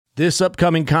This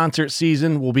upcoming concert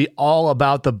season will be all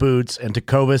about the boots, and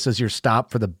Tecovas is your stop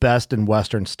for the best in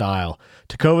Western style.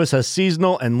 Tecovas has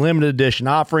seasonal and limited edition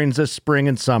offerings this spring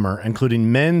and summer,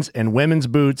 including men's and women's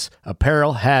boots,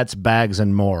 apparel, hats, bags,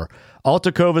 and more. All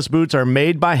Tecovas boots are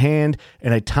made by hand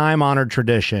in a time-honored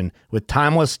tradition with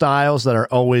timeless styles that are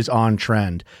always on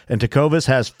trend. And Tecovas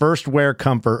has first wear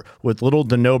comfort with little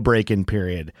to no break-in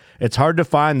period. It's hard to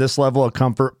find this level of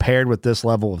comfort paired with this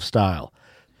level of style.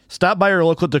 Stop by your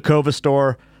local Tecovas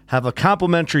store, have a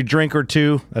complimentary drink or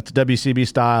two, that's WCB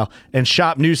style, and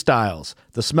shop new styles.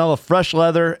 The smell of fresh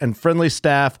leather and friendly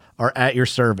staff are at your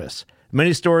service.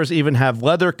 Many stores even have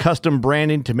leather custom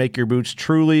branding to make your boots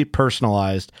truly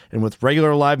personalized. And with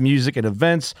regular live music and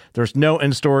events, there's no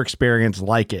in-store experience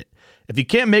like it. If you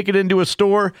can't make it into a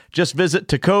store, just visit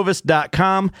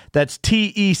tecovas.com. That's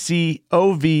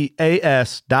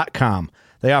TECOVAS.com.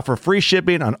 They offer free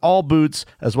shipping on all boots,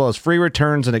 as well as free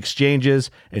returns and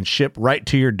exchanges, and ship right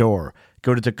to your door.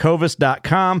 Go to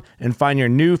tecovas.com and find your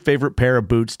new favorite pair of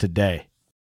boots today.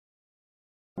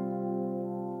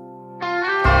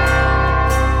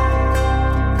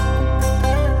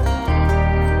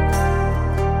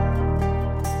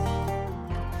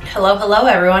 Hello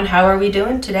everyone. How are we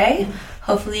doing today?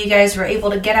 Hopefully you guys were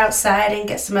able to get outside and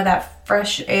get some of that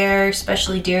fresh air,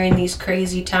 especially during these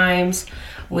crazy times.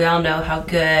 We all know how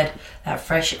good that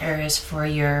fresh air is for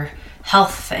your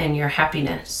health and your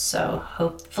happiness. So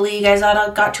hopefully you guys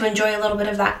all got to enjoy a little bit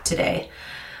of that today.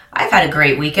 I've had a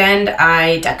great weekend.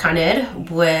 I duck hunted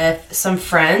with some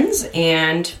friends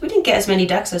and we didn't get as many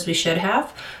ducks as we should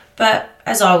have. But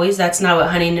as always, that's not what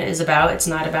hunting is about. It's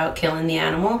not about killing the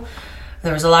animal.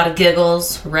 There was a lot of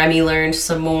giggles. Remy learned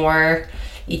some more.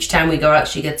 Each time we go out,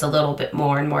 she gets a little bit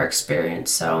more and more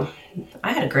experience. So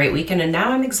I had a great weekend and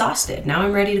now I'm exhausted. Now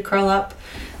I'm ready to curl up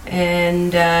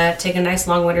and take a nice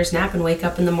long winter's nap and wake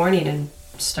up in the morning and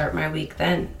start my week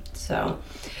then. So,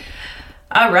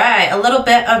 all right, a little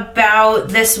bit about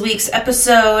this week's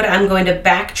episode. I'm going to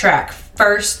backtrack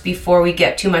first before we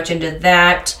get too much into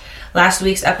that. Last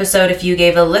week's episode, if you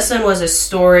gave a listen, was a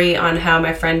story on how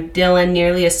my friend Dylan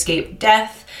nearly escaped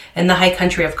death in the high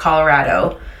country of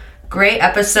Colorado. Great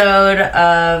episode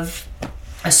of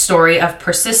a story of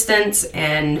persistence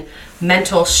and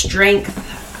mental strength.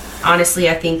 Honestly,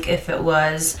 I think if it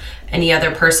was any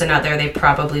other person out there, they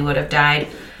probably would have died.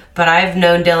 But I've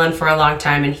known Dylan for a long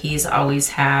time, and he's always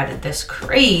had this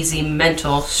crazy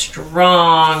mental,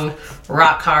 strong,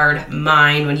 rock-hard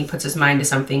mind. When he puts his mind to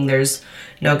something, there's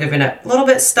no giving up. A little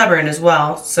bit stubborn as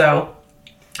well. So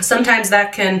sometimes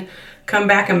that can come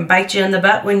back and bite you in the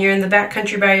butt when you're in the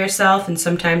backcountry by yourself, and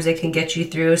sometimes it can get you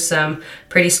through some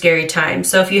pretty scary times.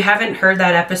 So if you haven't heard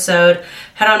that episode,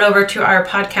 head on over to our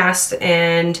podcast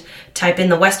and type in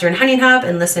the Western Hunting Hub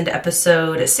and listen to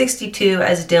episode 62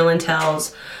 as Dylan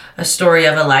tells a story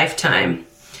of a lifetime.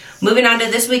 Moving on to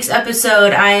this week's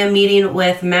episode, I am meeting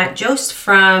with Matt Jost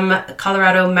from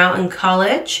Colorado Mountain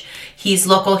College. He's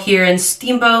local here in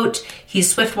Steamboat. He's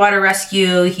Swiftwater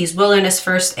Rescue. He's Wilderness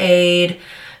First Aid.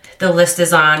 The list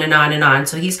is on and on and on.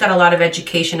 So he's got a lot of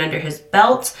education under his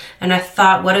belt. And I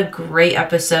thought, what a great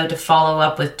episode to follow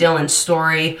up with Dylan's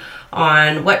story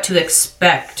on what to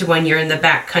expect when you're in the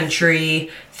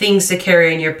backcountry, things to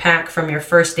carry in your pack from your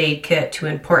first aid kit to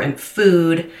important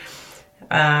food.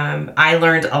 I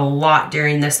learned a lot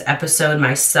during this episode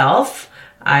myself.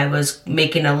 I was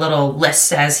making a little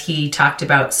list as he talked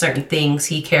about certain things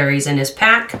he carries in his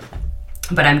pack.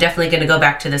 But I'm definitely going to go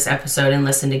back to this episode and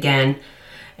listen again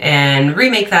and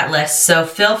remake that list. So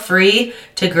feel free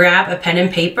to grab a pen and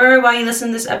paper while you listen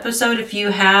to this episode if you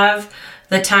have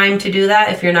the time to do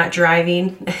that, if you're not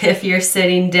driving, if you're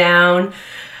sitting down,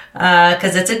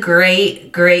 because it's a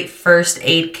great first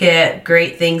aid kit,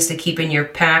 great things to keep in your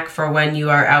pack for when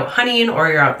you are out hunting or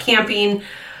you're out camping,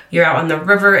 you're out on the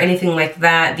river, anything like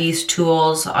that. These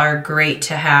tools are great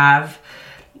to have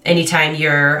anytime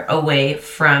you're away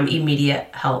from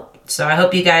immediate help. So I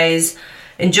hope you guys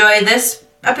enjoy this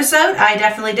episode. I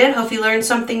definitely did. Hope you learned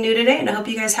something new today, and I hope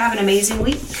you guys have an amazing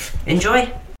week.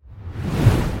 Enjoy.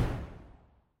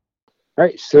 All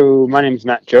right, so my name is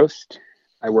Matt Jost.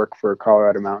 I work for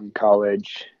Colorado Mountain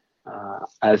College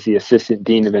as the Assistant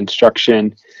Dean of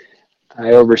Instruction.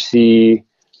 I oversee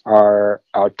our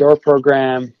outdoor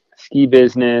program, ski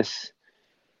business,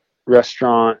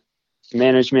 restaurant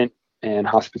management, and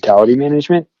hospitality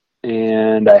management.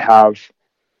 And I have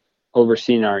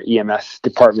overseen our EMS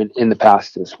department in the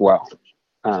past as well.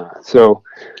 So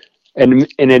an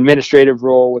administrative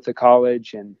role with the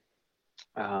college, and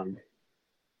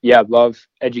love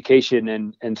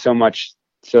education and so much.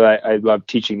 So I love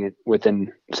teaching it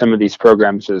within some of these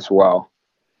programs as well.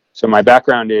 So my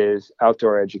background is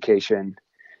outdoor education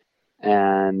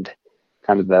and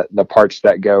kind of the parts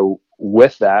that go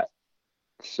with that.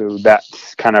 So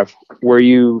that's kind of where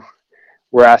you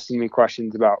were asking me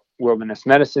questions about wilderness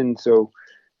medicine. So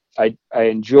I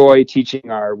enjoy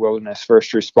teaching our wilderness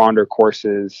first responder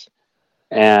courses,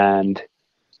 and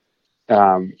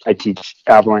I teach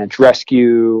avalanche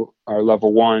rescue, our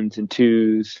level 1s and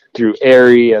 2s through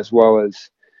ARI, as well as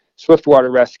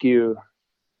swiftwater rescue.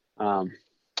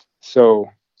 So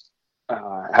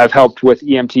have helped with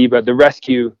EMT, but the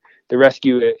rescue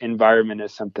environment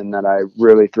is something that I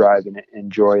really thrive and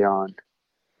enjoy on.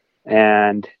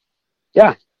 And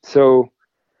yeah, so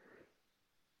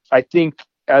I think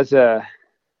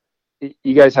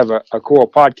you guys have a cool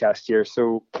podcast here.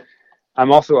 So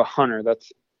I'm also a hunter.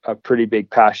 That's a pretty big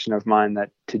passion of mine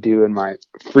to do in my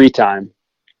free time.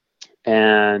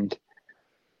 And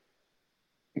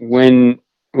when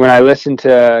I listen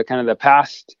to kind of the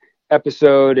past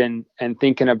episode and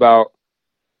thinking about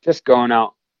just going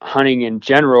out hunting in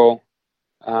general,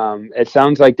 it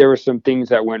sounds like there were some things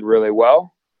that went really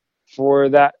well for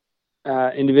that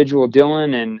individual,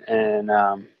 Dylan,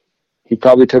 and he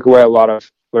probably took away a lot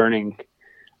of learning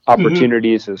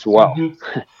opportunities as well.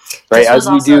 Right, as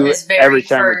we do every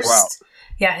time we go out.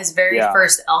 Yeah, his very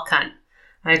first elk hunt.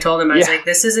 I told him, I was like,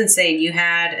 this is insane. You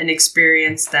had an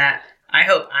experience that I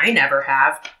hope I never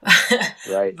have.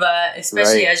 Right. But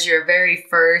especially as your very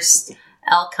first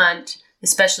elk hunt,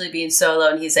 especially being solo.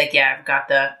 And he's like, yeah, I've got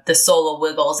the solo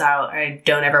wiggles out. I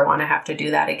don't ever want to have to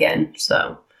do that again.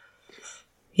 So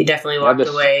he definitely walked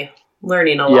away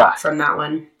learning a lot from that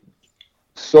one.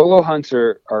 Solo hunts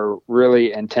are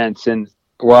really intense. And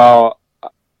while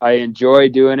I enjoy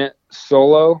doing it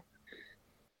solo,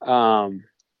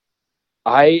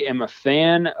 I am a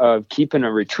fan of keeping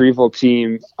a retrieval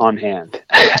team on hand.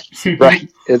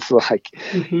 Right? It's like,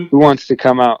 who wants to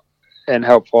come out and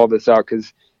help haul this out?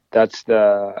 Because that's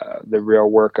the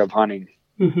real work of hunting.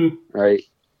 Right?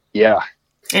 Yeah.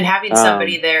 And having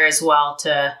somebody there as well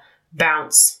to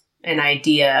bounce an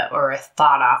idea or a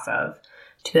thought off of,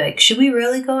 to be like, should we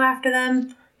really go after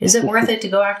them? Is it worth it to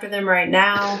go after them right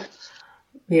now?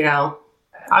 You know,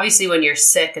 obviously when you're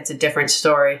sick, it's a different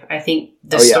story. I think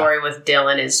the story with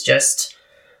Dylan is just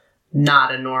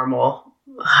not a normal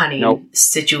hunting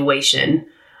situation.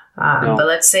 But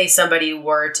let's say somebody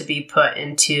were to be put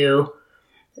into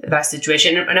that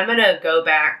situation. And I'm going to go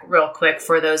back real quick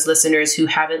for those listeners who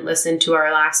haven't listened to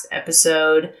our last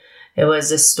episode. It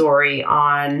was a story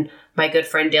on my good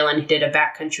friend Dylan, who did a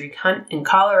backcountry hunt in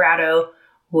Colorado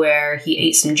where he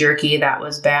ate some jerky that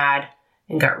was bad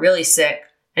and got really sick.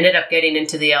 Ended up getting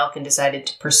into the elk and decided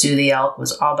to pursue the elk,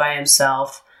 was all by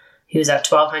himself. He was at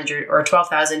 1,200 or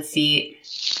 12,000 feet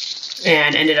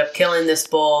and ended up killing this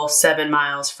bull 7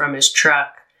 miles from his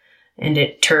truck. And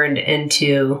it turned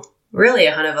into really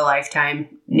a hunt of a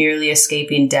lifetime, nearly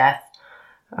escaping death.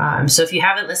 So if you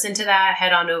haven't listened to that,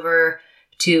 head on over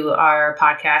to our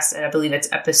podcast. And I believe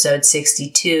it's episode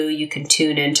 62. You can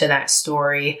tune into that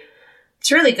story.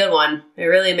 It's a really good one. It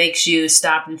really makes you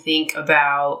stop and think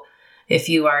about if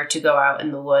you are to go out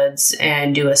in the woods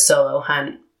and do a solo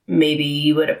hunt, maybe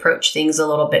you would approach things a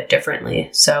little bit differently.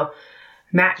 So,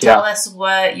 Matt, tell us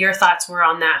what your thoughts were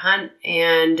on that hunt,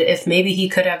 and if maybe he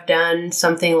could have done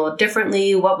something a little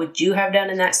differently. What would you have done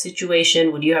in that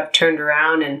situation? Would you have turned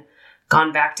around and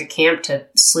gone back to camp to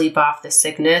sleep off the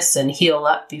sickness and heal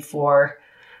up before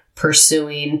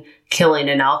pursuing killing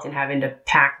an elk and having to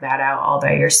pack that out all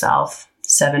by yourself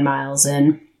 7 miles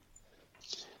in?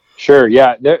 Sure.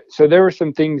 Yeah. So there were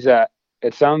some things that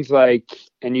it sounds like,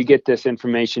 and you get this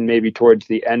information maybe towards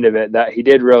the end of it, that he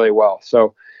did really well.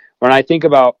 So when I think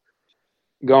about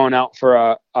going out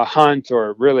for a hunt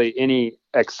or really any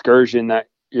excursion that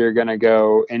you're going to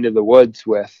go into the woods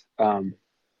with,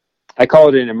 I call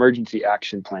it an emergency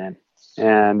action plan.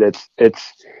 And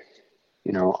it's,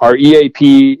 our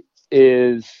EAP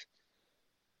is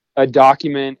a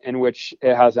document in which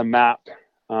it has a map.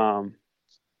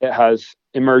 It has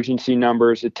emergency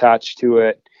numbers attached to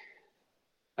it.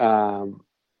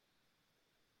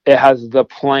 It has the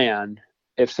plan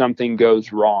if something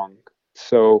goes wrong.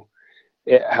 So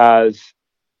it has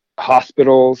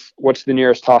hospitals. What's the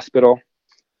nearest hospital?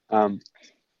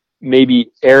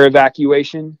 Maybe air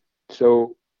evacuation.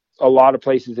 So a lot of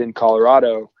places in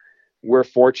Colorado, we're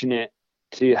fortunate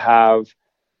to have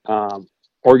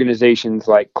organizations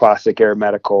like Classic Air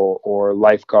Medical or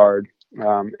Lifeguard.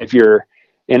 If you're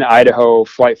in Idaho,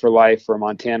 Flight for Life, or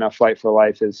Montana, Flight for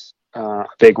Life is a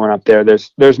big one up there.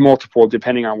 There's multiple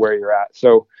depending on where you're at.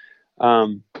 So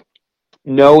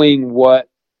knowing what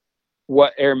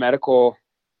air medical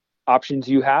options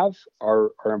you have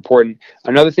are important.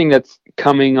 Another thing that's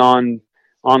coming on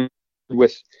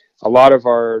with a lot of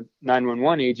our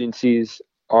 911 agencies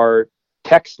are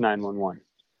text 911.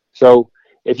 So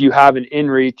if you have an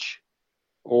inReach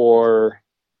or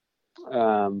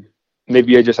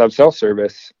maybe you just have cell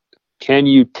service, can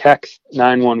you text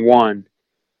 911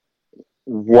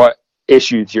 what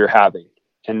issues you're having?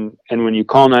 And when you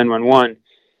call 911,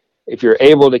 if you're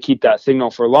able to keep that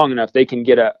signal for long enough, they can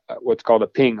get a what's called a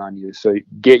ping on you. So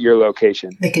get your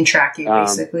location. They can track you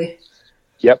basically.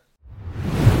 Yep.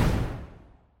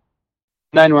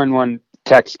 911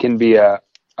 text can be a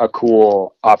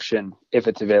cool option if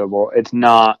it's available. It's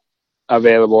not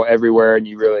available everywhere, and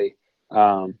you really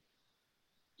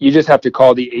you just have to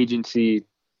call the agency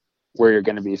where you're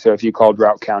going to be. So if you called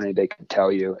Routt County, they can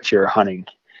tell you if you're hunting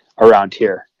around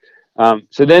here.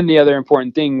 So then the other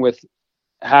important thing with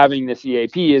having this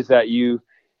EAP is that you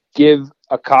give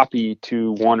a copy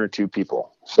to one or two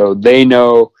people. So they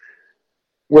know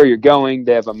where you're going.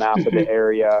 They have a map of the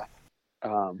area.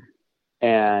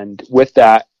 And with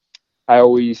that, I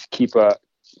always keep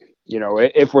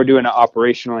if we're doing it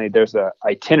operationally, there's a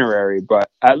itinerary, but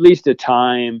at least a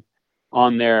time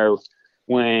on there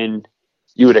when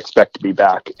you would expect to be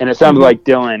back. And it sounds like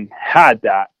Dylan had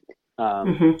that.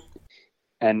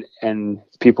 And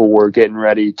people were getting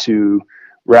ready to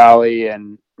rally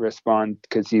and respond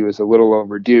because he was a little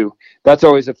overdue. That's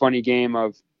always a funny game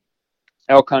of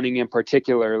elk hunting in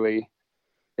particularly,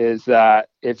 is that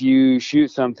if you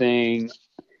shoot something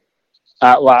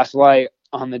at last light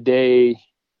on the day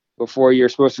before you're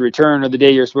supposed to return or the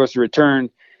day you're supposed to return,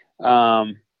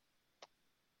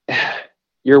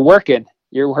 you're working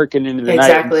into the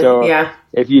night. And so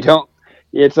if you don't,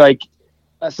 it's like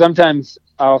sometimes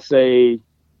I'll say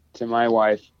to my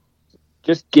wife,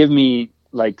 just give me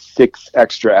like 6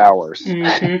 extra hours.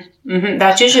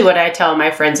 That's usually what I tell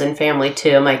my friends and family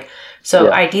too. I'm like,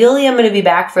 ideally I'm going to be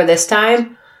back for this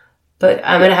time, but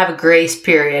I'm going to have a grace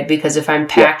period, because if I'm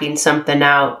packing something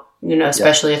out,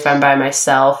 especially if I'm by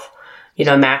myself,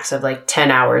 max of like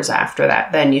 10 hours after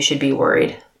that, then you should be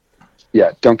worried.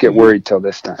 Yeah. Don't get worried till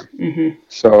this time.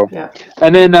 So,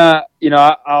 and then,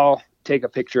 I'll take a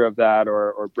picture of that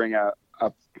or bring a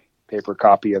paper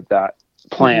copy of that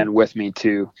plan with me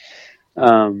too.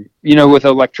 With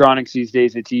electronics these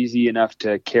days, it's easy enough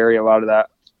to carry a lot of that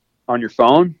on your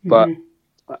phone. But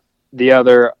the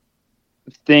other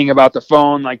thing about the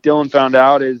phone, like Dylan found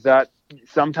out, is that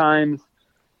sometimes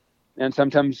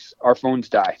our phones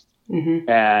die.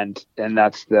 And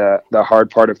that's the hard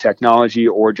part of technology,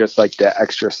 or just like the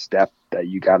extra step that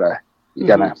you gotta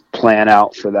plan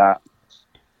out for that.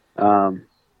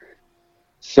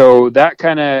 So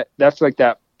that's like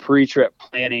that pre-trip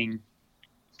planning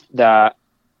that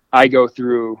I go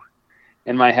through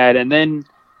in my head. And then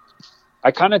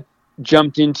I kind of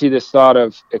jumped into this thought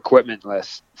of equipment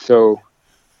list. So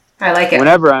I like it.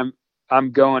 Whenever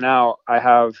I'm going out, I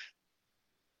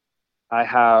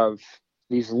have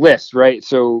these lists, right?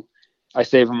 So I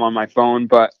save them on my phone,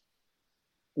 but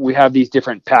we have these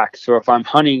different packs. So if I'm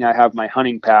hunting, I have my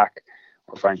hunting pack.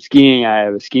 Or if I'm skiing, I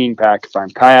have a skiing pack. If I'm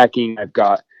kayaking, I've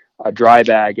got a dry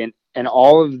bag, and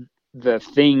all of the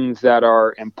things that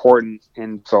are important.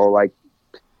 And so like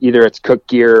either it's cook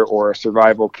gear or a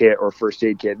survival kit or first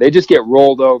aid kit, they just get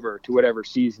rolled over to whatever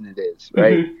season it is.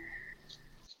 Right.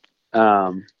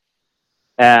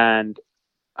 And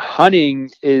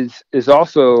hunting is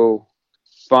also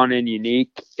fun and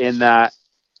unique in that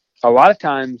a lot of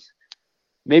times,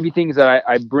 maybe things that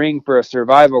I bring for a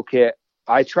survival kit,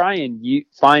 I try and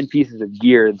find pieces of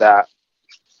gear that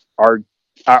are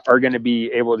going to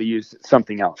be able to use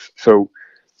something else. So,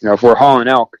 if we're hauling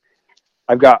elk,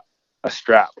 I've got a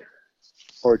strap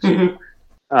or two.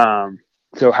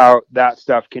 So how that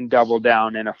stuff can double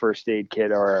down in a first aid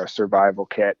kit or a survival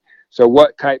kit. So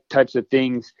what types of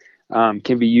things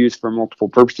can be used for multiple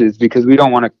purposes, because we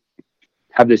don't want to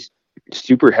have this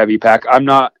super heavy pack.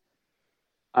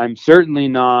 I'm certainly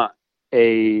not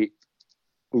a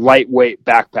lightweight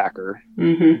backpacker,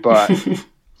 but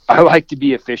I like to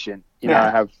be efficient.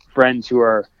 I have friends who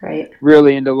are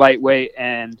really into lightweight,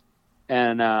 and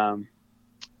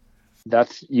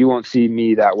that's, you won't see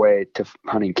me that way to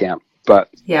hunting camp. But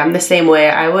yeah, I'm the same way.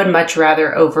 I would much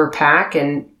rather overpack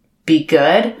and be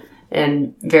good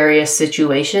in various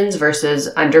situations versus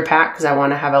underpack, because I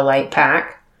want to have a light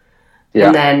pack.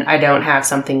 And then I don't have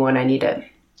something when I need it.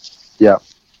 Yeah,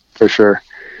 for sure.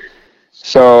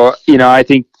 So, I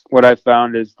think what I've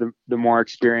found is the more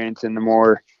experience and the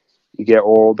more you get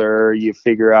older, you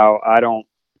figure out, I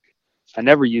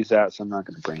never use that, so I'm not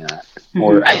going to bring that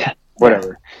or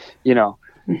whatever,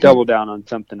 double down on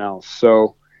something else.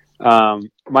 So,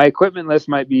 My equipment list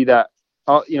might be that,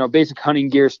 basic hunting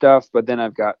gear stuff, but then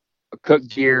I've got a cook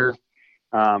gear,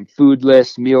 food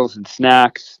list, meals and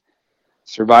snacks,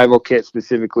 survival kit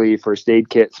specifically, first aid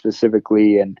kit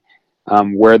specifically, and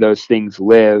where those things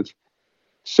live.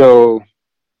 So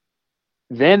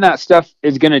then that stuff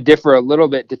is going to differ a little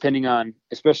bit depending on,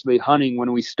 especially hunting.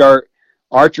 When we start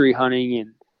archery hunting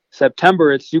in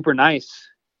September, it's super nice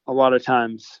a lot of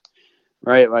times,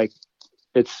 right? Like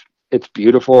it's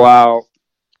beautiful out.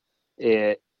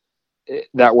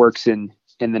 That works in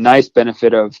the nice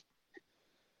benefit of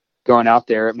going out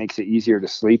there. It makes it easier to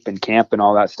sleep and camp and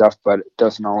all that stuff, but it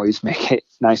doesn't always make it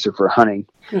nicer for hunting,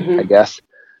 I guess.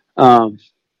 But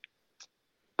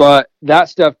that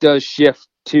stuff does shift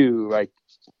too. Like,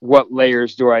 what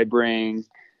layers do I bring,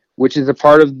 which is a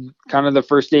part of kind of the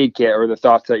first aid kit or the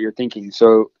thoughts that you're thinking.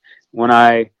 So when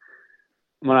I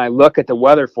look at the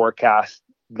weather forecast,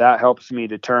 that helps me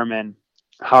determine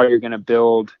how you're going to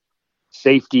build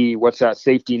safety. What's that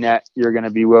safety net you're going to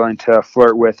be willing to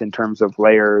flirt with in terms of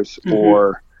layers,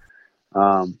 or,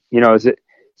 is it,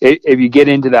 if you get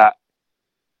into that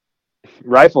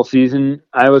rifle season,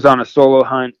 I was on a solo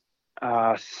hunt,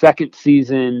 second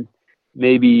season,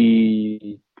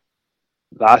 maybe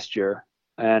last year,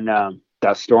 and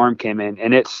that storm came in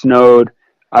and it snowed.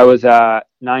 I was at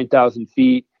 9,000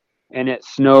 feet and it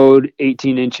snowed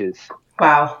 18 inches.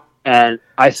 Wow. And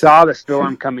I saw the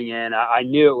storm coming in. I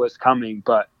knew it was coming,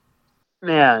 but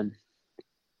man,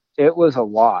 it was a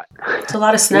lot. It's a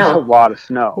lot of snow. It's a lot of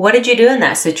snow. What did you do in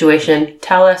that situation?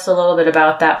 Tell us a little bit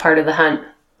about that part of the hunt.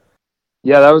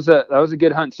 Yeah, that was a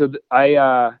good hunt. So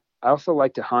I also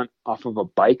like to hunt off of a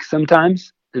bike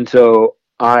sometimes. And so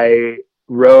I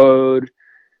rode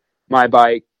my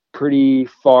bike pretty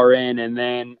far in, and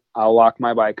then I'll lock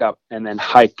my bike up and then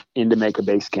hike in to make a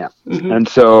base camp. And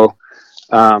so,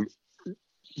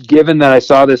 given that I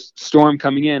saw this storm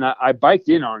coming in, I biked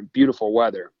in on beautiful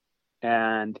weather,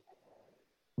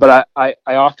 but I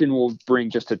often will bring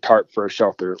just a tarp for a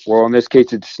shelter. Well, in this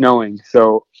case, it's snowing,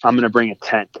 so I'm going to bring a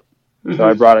tent. So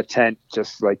I brought a tent,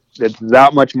 just like it's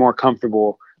that much more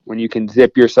comfortable when you can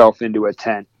zip yourself into a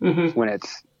tent when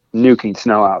it's nuking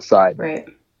snow outside. Right.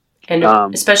 And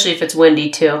especially if it's windy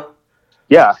too.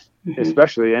 Yeah,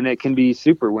 especially. And it can be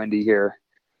super windy here.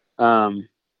 And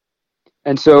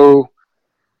so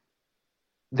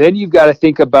then you've got to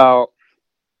think about,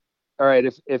 all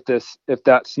right, if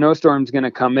that snowstorm's going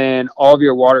to come in, all of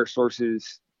your water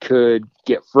sources could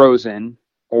get frozen,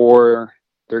 or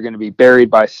they're going to be buried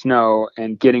by snow,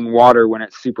 and getting water when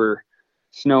it's super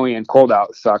snowy and cold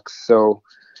out sucks. So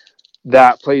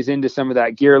that plays into some of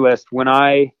that gear list. When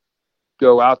I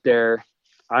go out there,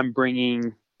 I'm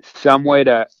bringing some way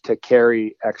to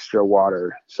carry extra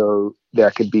water. So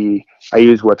that could be, I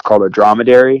use what's called a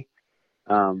dromedary.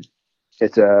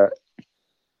 It's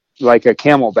like a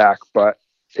camelback, but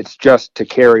it's just to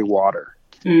carry water.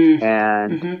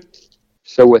 And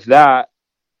so with that,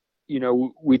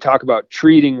 we talk about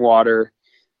treating water.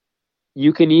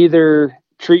 You can either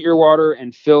treat your water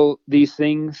and fill these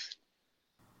things,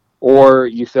 or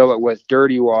you fill it with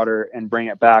dirty water and bring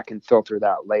it back and filter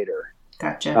that later.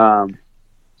 Gotcha.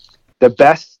 The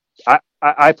best,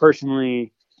 I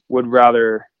personally would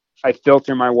rather I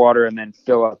filter my water and then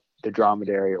fill up the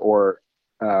dromedary or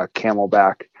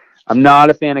camelback. I'm not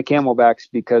a fan of camelbacks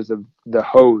because of the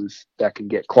hose that can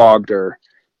get clogged or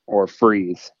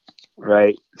freeze,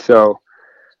 right? So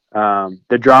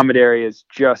the dromedary is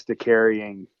just a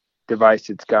carrying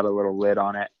device. It's got a little lid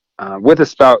on it. With a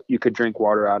spout you could drink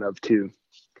water out of too.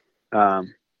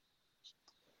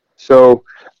 So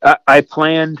I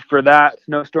planned for that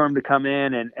snowstorm to come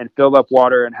in and filled up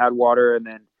water and had water, and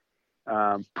then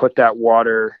put that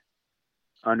water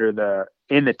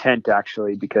in the tent,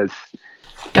 actually, because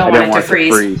I didn't want it to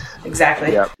freeze.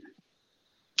 Exactly. Yep.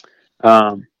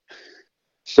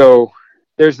 So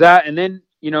there's that. And then,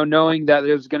 knowing that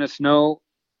it was going to snow,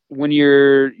 when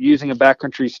you're using a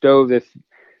backcountry stove,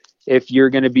 if you're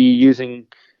going to be using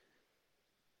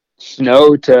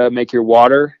snow to make your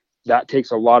water, that takes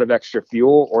a lot of extra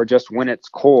fuel, or just when it's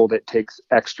cold, it takes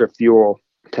extra fuel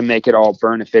to make it all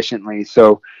burn efficiently.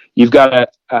 So you've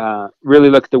got to really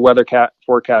look at the weather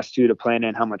forecast too, to plan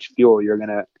in how much fuel you're going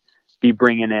to be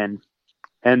bringing in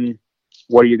and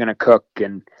what are you going to cook.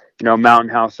 And, Mountain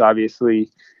House,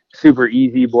 obviously super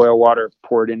easy, boil water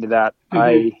poured into that.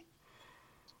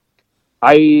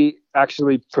 I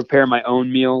actually prepare my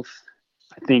own meals.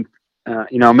 I think,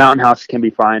 Mountain House can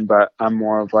be fine, but I'm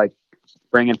more of like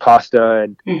bringing pasta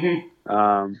and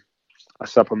a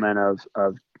supplement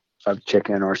of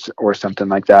chicken or something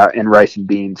like that, and rice and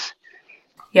beans.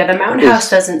 Yeah, the Mountain House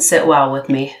doesn't sit well with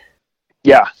me.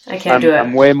 Yeah. I can't do it.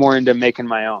 I'm way more into making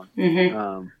my own.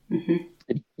 Mm-hmm.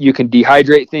 You can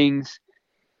dehydrate things,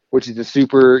 which is a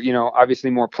super, obviously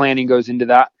more planning goes into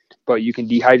that, but you can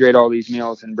dehydrate all these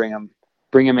meals and bring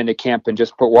them into camp and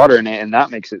just put water in it. And that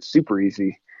makes it super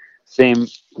easy. Same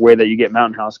way that you get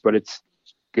Mountain House, but it's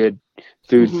good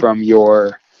food from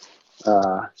your,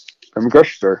 from a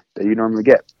grocery store that you normally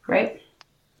get. Right.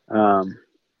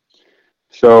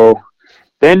 So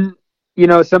then,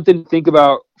 something to think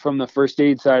about from the first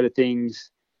aid side of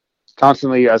things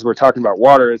constantly as we're talking about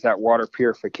water is that water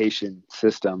purification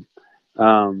system.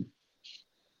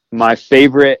 My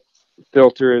favorite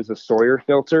filter is a Sawyer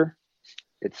filter.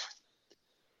 It's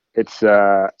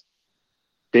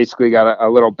basically got a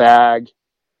little bag,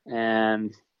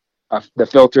 and the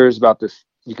filter is about this.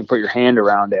 You can put your hand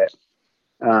around it,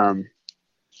 and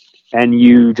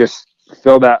you just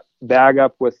fill that bag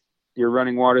up with your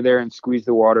running water there and squeeze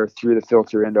the water through the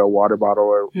filter into a water bottle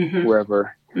or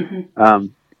wherever.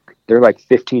 They're like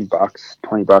 $15,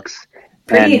 $20.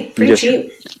 Pretty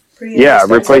cheap. Pretty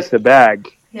expensive. Replace the bag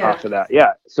off of that.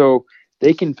 Yeah. So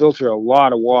they can filter a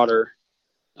lot of water,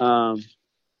 and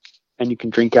you can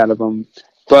drink out of them.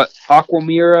 But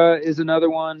Aquamira is another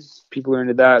one. People are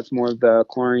into that. It's more of the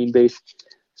chlorine-based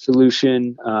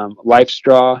solution. Life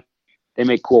Straw, they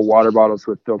make cool water bottles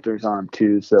with filters on them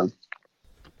too. So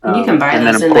and you can buy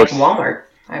those in like Walmart,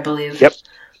 I believe. Yep.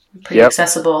 Pretty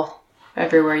accessible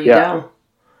everywhere you go.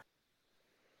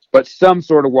 But some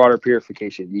sort of water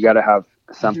purification. You got to have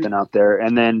something out there.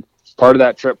 And then part of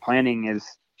that trip planning is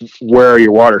where are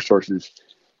your water sources?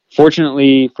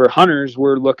 Fortunately for hunters,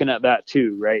 we're looking at that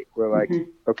too, right? We're like,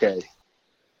 okay,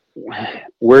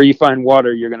 where you find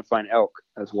water, you're going to find elk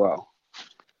as well.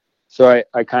 So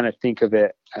I kind of think of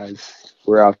it as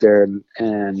we're out there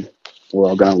and we're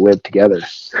all going to live together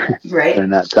right during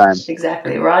that time.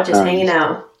 Exactly. We're all just hanging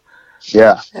out.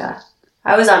 Yeah.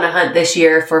 I was on a hunt this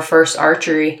year for first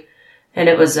archery, and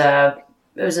it was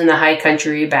in the high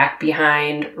country back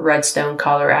behind Redstone,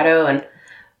 Colorado, and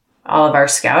all of our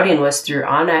scouting was through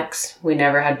Onyx. We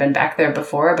never had been back there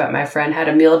before, but my friend had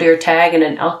a mule deer tag and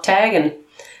an elk tag, and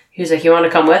he was like, "You want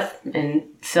to come with and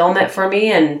film it for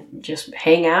me and just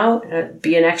hang out,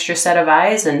 be an extra set of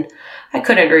eyes?" And I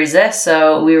couldn't resist,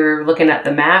 so we were looking at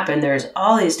the map, and there's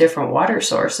all these different water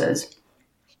sources.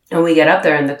 And we get up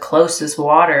there, and the closest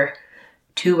water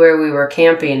to where we were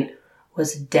camping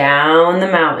was down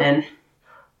the mountain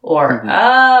or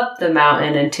up the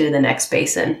mountain into the next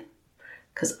basin,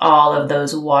 because all of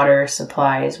those water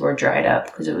supplies were dried up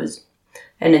because it was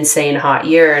an insane hot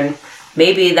year. And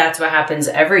maybe that's what happens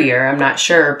every year. I'm not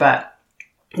sure, but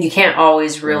you can't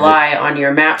always rely on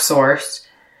your map source.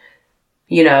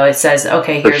 It says,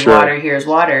 okay, here's water, here's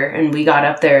water. And we got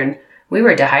up there and we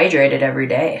were dehydrated every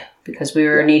day because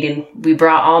we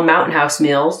brought all Mountain House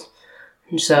meals.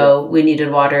 And so we needed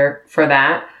water for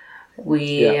that.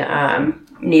 We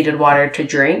needed water to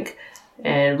drink.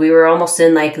 And we were almost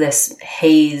in like this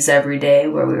haze every day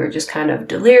where we were just kind of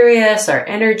delirious. Our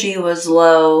energy was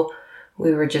low.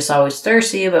 We were just always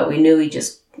thirsty, but we knew we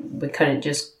couldn't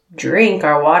just drink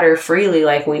our water freely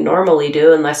like we normally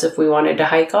do, unless if we wanted to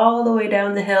hike all the way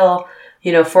down the hill,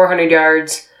 400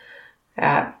 yards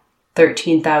at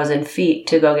 13,000 feet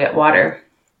to go get water.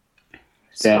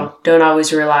 So don't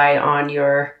always rely on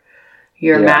your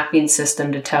mapping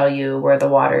system to tell you where the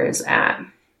water is at.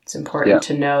 It's important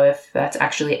to know if that's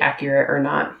actually accurate or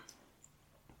not.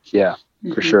 Yeah,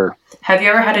 for sure. Have you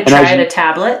ever had to try the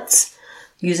tablets?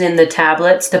 Using the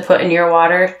tablets to put in your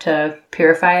water to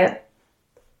purify it?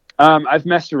 I've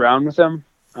messed around with them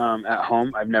at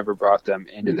home. I've never brought them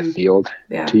into the field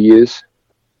to use.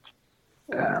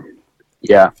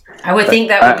 I would think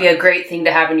that would be a great thing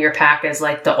to have in your pack as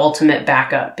like the ultimate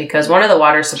backup, because one of the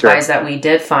water supplies that we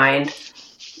did find,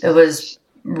 it was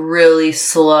really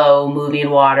slow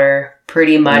moving water,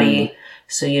 pretty muddy.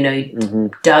 So, you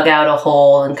dug out a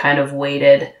hole and kind of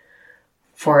waited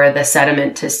for the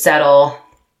sediment to settle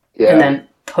and then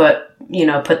put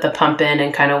the pump in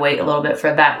and kind of wait a little bit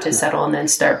for that to settle and then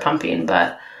start pumping.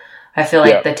 But I feel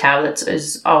like the tablets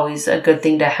is always a good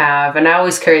thing to have. And I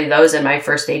always carry those in my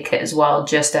first aid kit as well,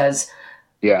 just as,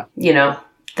 the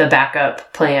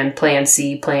backup plan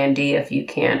C, plan D, if you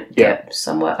can't get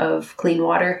somewhat of clean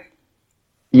water.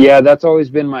 Yeah, that's always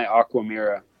been my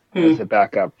Aquamira as a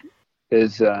backup.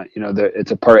 Is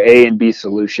it's a part A and B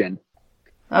solution.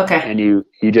 Okay. And you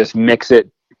just mix it.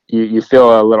 You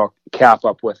fill a little cap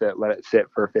up with it, let it sit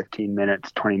for 15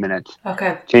 minutes, 20 minutes.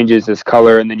 Okay. Changes its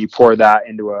color, and then you pour that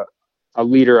into a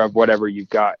liter of whatever you've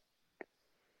got.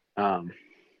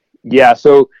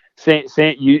 So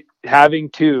saying you having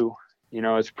two,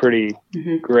 is pretty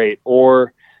great.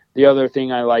 Or The other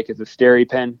thing I like is a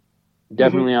SteriPen.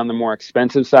 Definitely on the more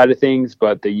expensive side of things,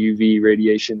 but the UV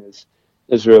radiation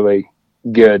is really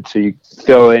good. So you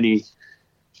fill any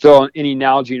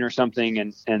Nalgene or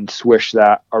something and swish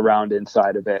that around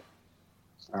inside of it.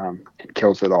 It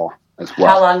kills it all as well.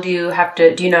 How long do you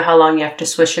know how long you have to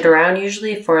swish it around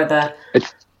usually for the?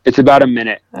 It's about a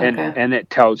minute, okay. and it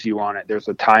tells you on it. There's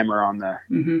a timer on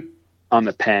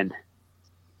the pen.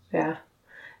 Yeah.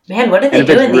 Man, what did they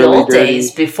do in the old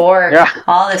days before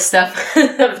all this stuff was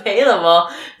available?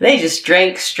 They just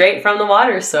drank straight from the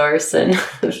water source and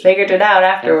figured it out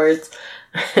afterwards.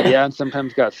 Yeah, and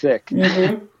sometimes got sick.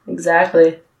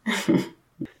 Exactly.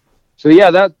 So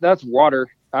yeah, that's water.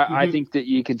 I think that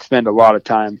you could spend a lot of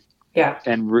time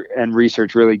and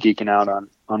research really geeking out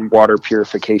on water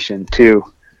purification too.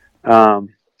 I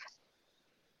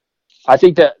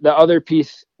think that the other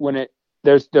piece when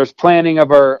there's planning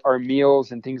of our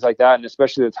meals and things like that, and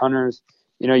especially as hunters,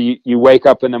 you wake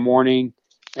up in the morning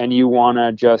and you want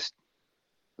to just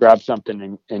grab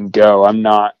something and go. I'm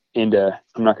not going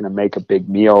to make a big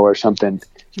meal or something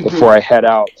before I head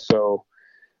out. So,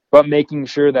 but making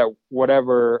sure that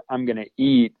whatever I'm going to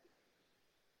eat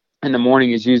in the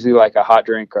morning is usually like a hot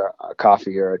drink or a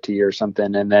coffee or a tea or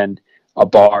something, and then a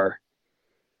bar.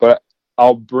 But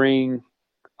I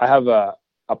have a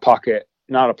pocket,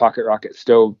 not a pocket rocket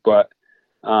stove, but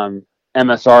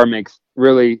MSR makes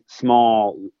really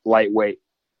small, lightweight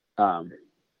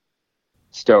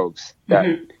stoves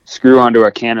that screw onto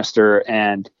a canister,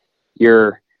 and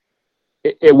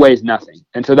it weighs nothing.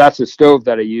 And so that's a stove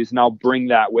that I use, and I'll bring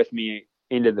that with me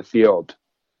into the field.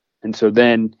 And so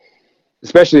then,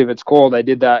 especially if it's cold, I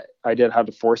did have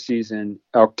the 4-season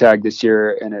elk tag this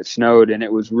year, and it snowed, and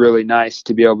it was really nice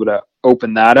to be able to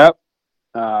open that up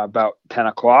about 10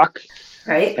 o'clock.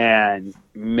 Right. And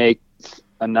make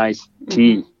a nice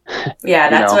tea. Yeah,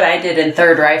 that's what I did in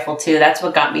Third Rifle too. That's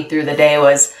what got me through the day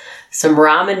was some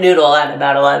ramen noodle at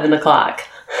about 11 o'clock.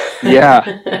 Yeah,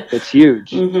 it's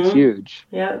huge. It's huge.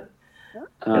 Yep.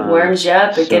 It warms you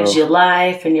up. It gives you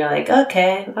life, and you're like,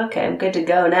 okay, I'm good to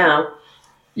go now.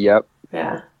 Yep.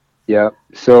 Yeah. Yep.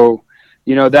 So,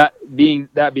 that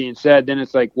being said, then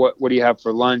it's like, what do you have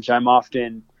for lunch? I'm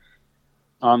often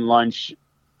on lunch,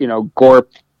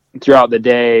 gorp throughout the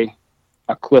day,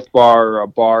 a Cliff Bar or a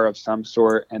bar of some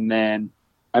sort, and then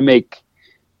I make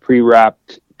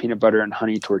pre-wrapped peanut butter and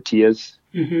honey tortillas.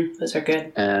 Those are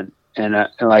good. And I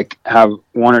like have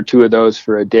one or two of those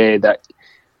for a day. That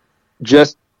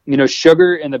just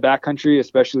sugar in the backcountry,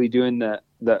 especially doing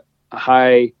the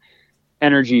high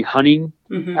energy hunting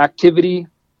activity.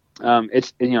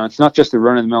 It's not just the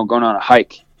run of the mill going on a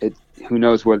hike. Who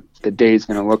knows what the day is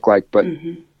going to look like, but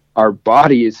our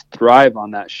bodies thrive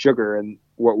on that sugar and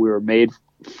what we were made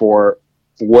for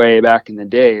way back in the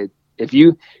day. If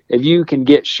you can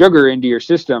get sugar into your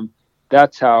system,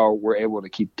 that's how we're able to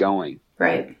keep going.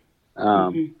 Right.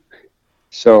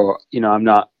 So, I'm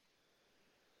not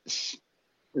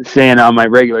saying on my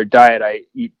regular diet, I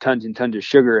eat tons and tons of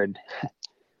sugar and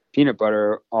peanut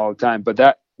butter all the time, but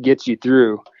that gets you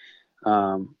through,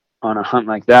 on a hunt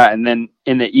like that. And then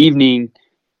in the evening,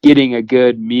 getting a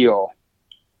good meal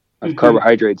of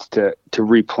carbohydrates to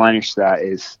replenish that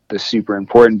is the super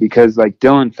important, because like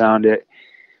Dylan found it,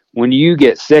 when you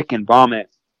get sick and vomit,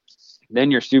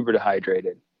 then you're super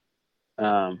dehydrated.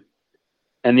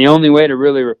 And the only way to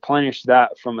really replenish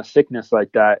that from a sickness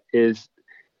like that is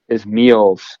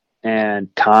meals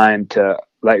and time to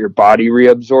let your body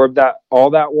reabsorb all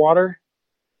that water.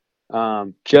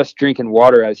 Just drinking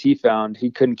water, as he found, he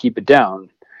couldn't keep it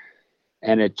down.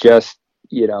 And it just,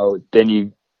 then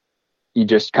you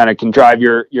just kind of can drive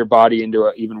your body into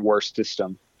an even worse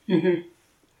system.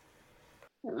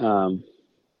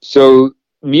 So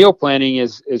meal planning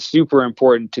is super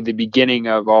important to the beginning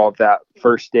of all of that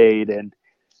first aid and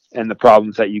the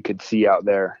problems that you could see out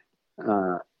there.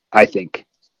 I think.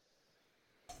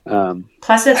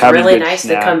 Plus it's really nice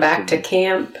to come back to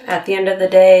camp at the end of the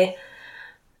day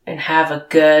and have a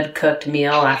good cooked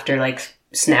meal after like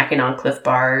snacking on Cliff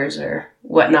Bars or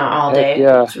whatnot all day.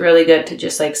 Yeah. It's really good to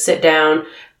just like sit down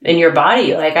in your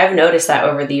body. Like I've noticed that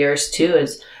over the years too,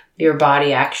 is your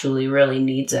body actually really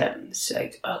needs it. It's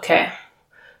like, okay,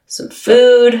 some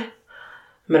food, I'm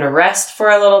going to rest for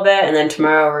a little bit, and then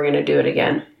tomorrow we're going to do it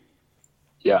again.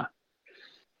 Yeah,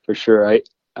 for sure. I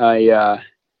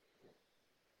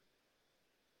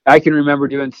can remember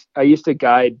I used to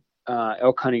guide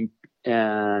elk hunting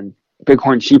and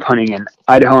bighorn sheep hunting in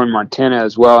Idaho and Montana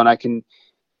as well. And I can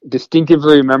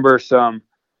distinctively remember some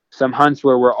hunts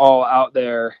where we're all out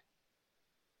there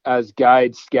as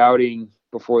guides scouting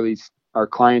before our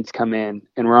clients come in,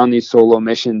 and we're on these solo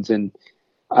missions, and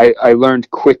I learned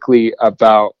quickly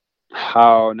about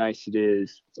how nice it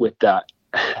is with that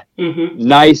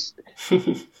nice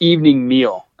evening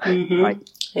meal. Like,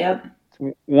 yep.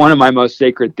 one of my most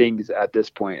sacred things at this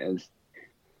point is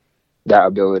that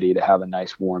ability to have a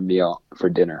nice warm meal for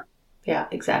dinner. Yeah,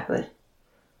 exactly.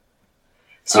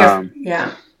 So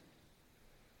yeah.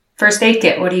 First aid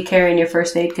kit. What do you carry in your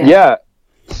first aid kit? Yeah.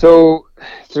 So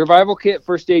survival kit,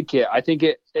 first aid kit. I think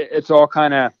it's all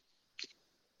kind of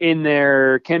in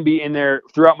there, can be in there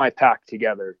throughout my pack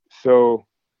together. So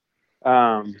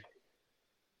from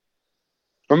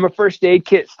a first aid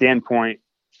kit standpoint,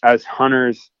 as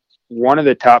hunters, one of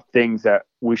the top things that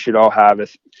we should all have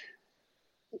is,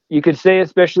 you could say,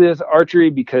 especially as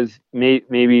archery, because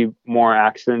maybe more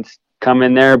accidents come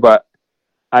in there, but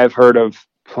I've heard of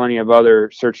plenty of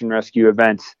other search and rescue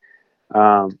events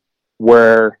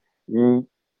where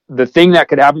the thing that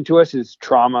could happen to us is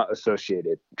trauma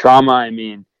associated. Trauma, I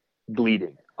mean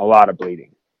bleeding, a lot of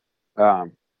bleeding.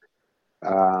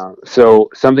 So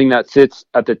something that sits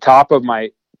at the top of my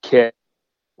kit,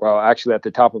 well, actually at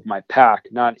the top of my pack,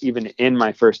 not even in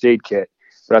my first aid kit,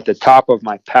 but at the top of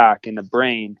my pack in the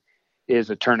brain, is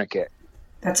a tourniquet.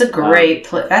 That's a great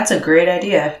that's a great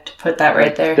idea to put that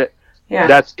right there. Yeah,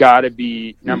 that's got to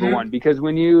be number one, because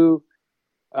when you,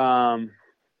 I've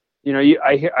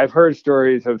heard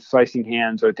stories of slicing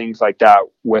hands or things like that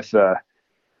with the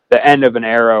end of an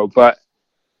arrow, but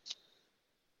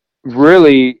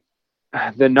really,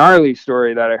 the gnarly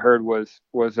story that I heard was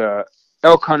a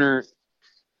elk hunter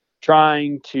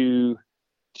trying to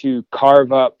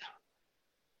carve up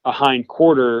a hind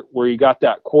quarter, where you got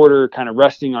that quarter kind of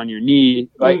resting on your knee.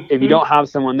 Like, if you don't have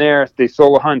someone there, the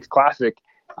solo hunts classic,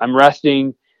 I'm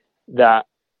resting that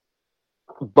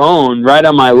bone right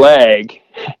on my leg,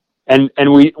 and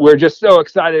we're just so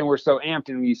excited and we're so amped,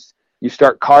 and you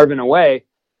start carving away.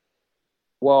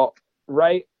 Well,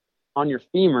 right on your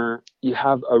femur, you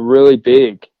have a really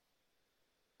big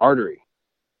artery,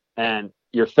 and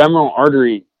your femoral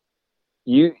artery,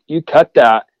 you cut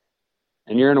that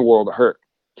and you're in a world of hurt,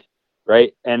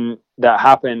 right? And that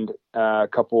happened a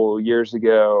couple years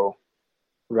ago.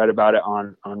 Read about it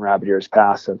on Rabbit Ears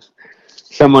Pass, of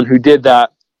someone who did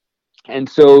that. And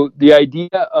so the idea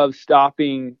of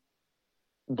stopping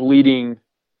bleeding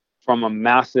from a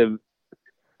massive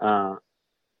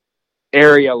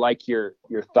area like your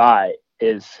thigh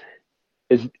is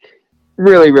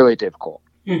really, really difficult.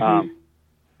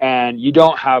 And you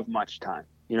don't have much time.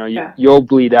 You'll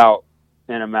bleed out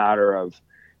in a matter of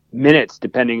minutes,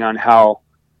 depending on how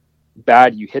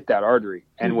bad you hit that artery.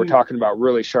 And we're talking about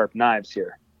really sharp knives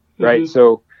here, right?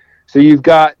 So you've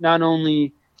got not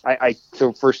only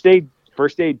so first aid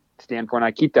standpoint,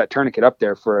 I keep that tourniquet up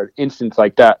there for an instance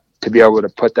like that, to be able to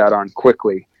put that on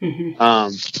quickly.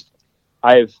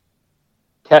 I've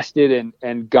tested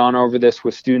and gone over this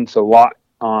with students a lot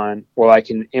on, well, I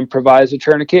can improvise a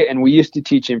tourniquet, and we used to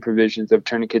teach improvisations of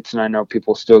tourniquets, and I know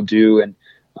people still do. And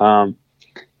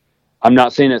I'm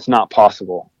not saying it's not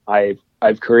possible.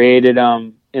 I've created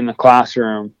them in the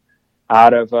classroom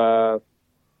out of a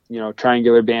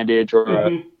triangular bandage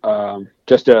or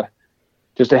just a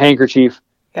handkerchief.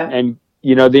 Yeah. And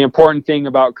the important thing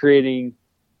about creating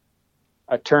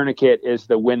a tourniquet is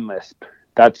the windlass.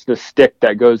 That's the stick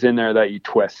that goes in there that you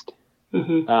twist.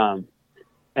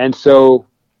 And so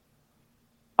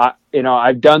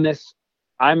I've done this.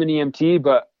 I'm an EMT,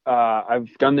 but I've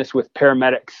done this with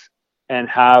paramedics and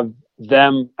have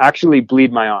them actually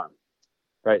bleed my arm,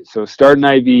 right? So start an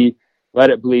IV, let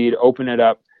it bleed, open it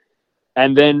up,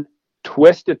 and then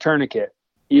twist a tourniquet,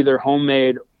 either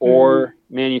homemade or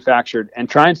manufactured, and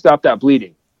try and stop that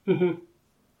bleeding.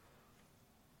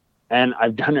 And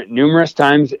I've done it numerous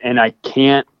times, and I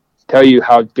can't tell you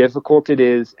how difficult it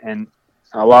is. And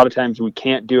a lot of times we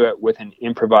can't do it with an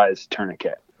improvised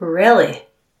tourniquet. Really?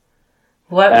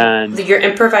 Your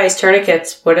improvised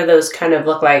tourniquets, what do those kind of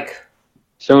look like?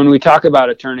 So when we talk about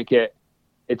a tourniquet,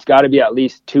 it's got to be at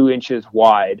least 2 inches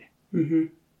wide.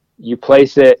 You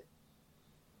place it,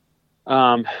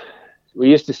 we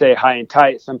used to say high and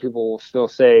tight. Some people will still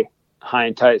say high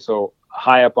and tight, so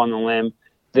high up on the limb.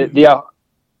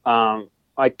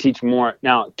 I teach more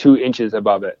now, 2 inches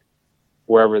above it,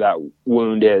 wherever that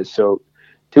wound is. So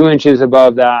 2 inches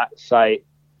above that site,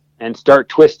 and start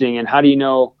twisting. And how do you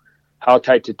know how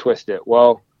tight to twist it?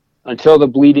 Well, until the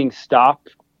bleeding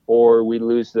stops or we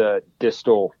lose the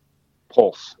distal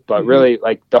pulse. But really,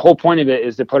 like, the whole point of it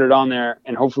is to put it on there,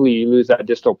 and hopefully you lose that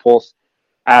distal pulse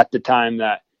at the time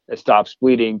that it stops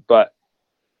bleeding. But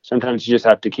sometimes you just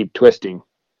have to keep twisting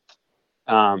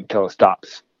till it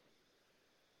stops.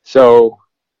 So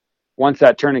once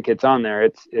that tourniquet's on there,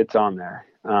 it's on there.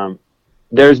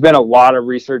 there's been a lot of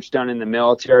research done in the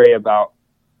military about,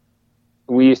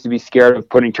 we used to be scared of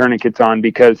putting tourniquets on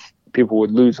because people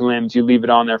would lose limbs. You leave it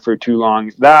on there for too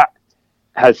long. That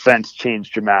has since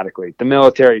changed dramatically. The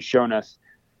military has shown us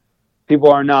people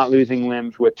are not losing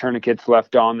limbs with tourniquets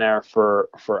left on there for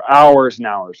hours and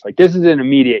hours. Like, this is an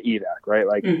immediate evac, right?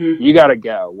 Like, you got to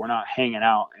go. We're not hanging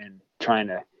out and trying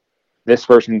to, this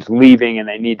person's leaving and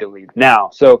they need to leave now.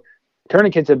 So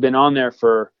tourniquets have been on there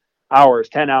for hours,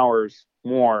 10 hours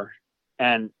more,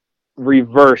 and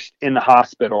reversed in the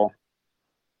hospital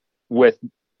with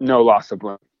no loss of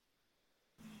limb,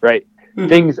 right?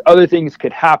 Other things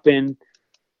could happen.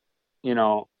 You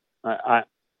know,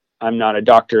 I'm not a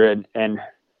doctor and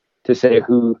to say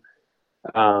who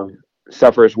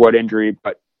suffers what injury,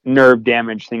 but nerve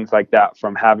damage, things like that,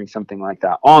 from having something like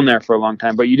that on there for a long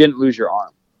time, but you didn't lose your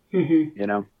arm, you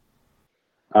know?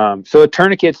 So a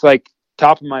tourniquet's like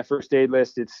top of my first aid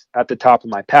list. It's at the top of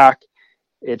my pack.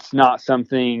 It's not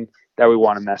something that we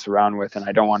want to mess around with, and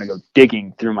I don't want to go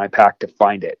digging through my pack to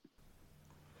find it.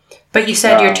 But you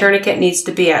said your tourniquet needs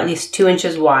to be at least 2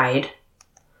 inches wide.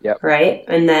 Yep. Right?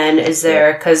 And then is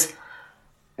there, because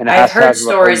I've heard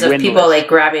stories of people like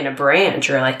grabbing a branch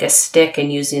or like a stick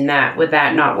and using that. Would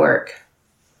that not work?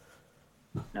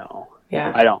 No.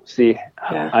 Yeah. I don't see.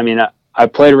 Yeah. I mean, I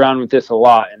played around with this a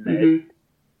lot, and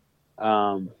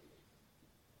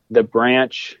the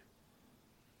branch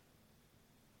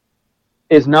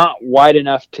is not wide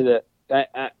enough to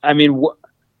the, I mean,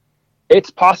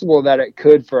 it's possible that it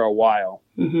could for a while.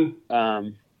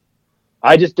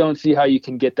 I just don't see how you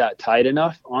can get that tight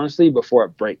enough, honestly, before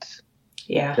it breaks.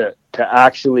 Yeah. To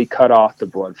actually cut off the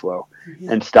blood flow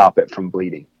and stop it from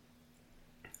bleeding.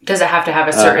 Does it have to have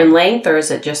a certain length, or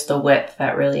is it just the width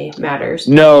that really matters?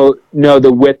 No,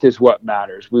 the width is what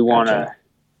matters. We want to,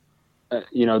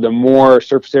 the more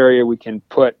surface area we can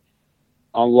put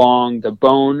along the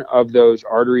bone of those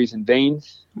arteries and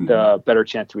veins, the better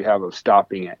chance we have of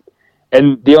stopping it.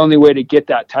 And the only way to get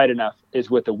that tight enough is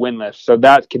with a windlass. So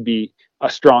that could be a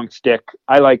strong stick.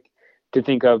 I like to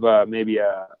think of maybe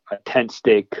a tent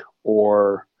stake,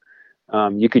 or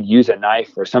you could use a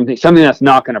knife or something that's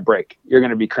not going to break. You're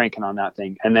going to be cranking on that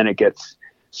thing, and then it gets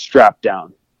strapped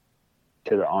down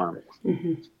to the arm.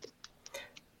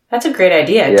 That's a great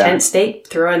idea. Tent stake,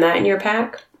 throwing that in your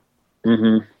pack.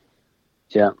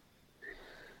 Yeah.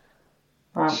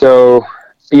 Wow. So,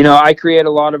 I create a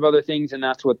lot of other things, and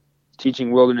that's what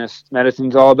teaching wilderness medicine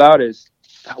is all about, is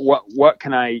what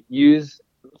can I use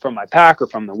from my pack or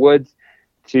from the woods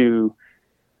to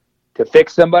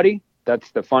fix somebody. That's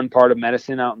the fun part of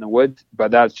medicine out in the woods, but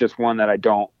that's just one that I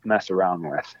don't mess around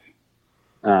with.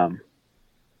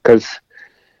 Because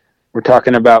we're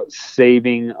talking about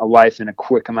saving a life in a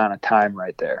quick amount of time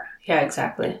right there. Yeah,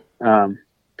 exactly.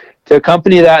 To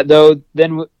accompany that, though,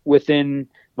 then within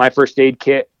my first aid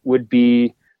kit would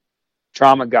be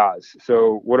trauma gauze.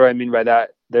 So what do I mean by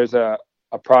that? There's a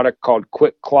product called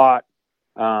Quick Clot.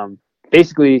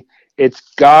 Basically, it's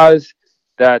gauze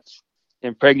that's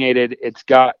impregnated. It's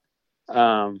got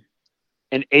an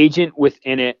agent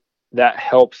within it that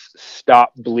helps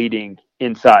stop bleeding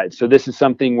inside. So this is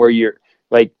something where you're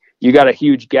like, you got a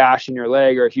huge gash in your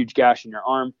leg or a huge gash in your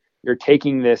arm. You're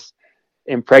taking this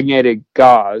impregnated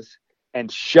gauze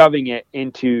and shoving it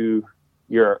into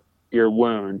your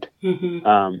wound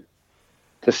to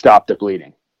stop the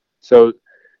bleeding. So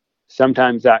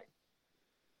sometimes a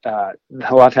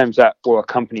lot of times that will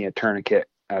accompany a tourniquet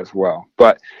as well.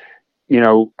 But,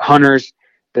 hunters,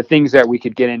 the things that we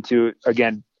could get into,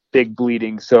 again, big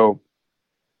bleeding. So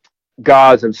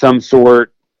gauze of some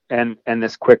sort and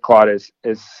this Quick Clot is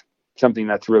something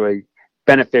that's really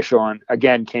beneficial, and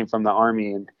again, came from the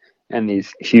Army and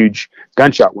these huge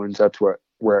gunshot wounds. That's where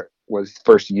it was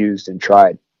first used and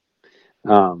tried.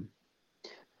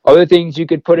 Other things you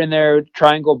could put in there,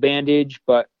 triangle bandage,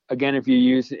 but again, if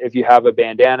you have a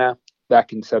bandana, that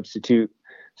can substitute.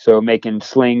 So making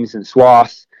slings and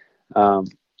swaths. Of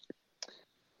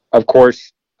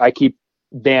course, I keep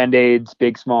Band-Aids,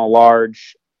 big, small,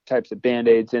 large types of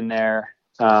Band-Aids in there.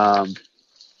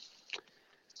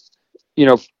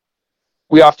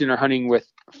 We often are hunting with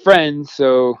friends,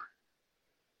 so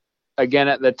again,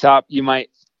 at the top, you're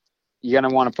gonna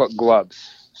want to put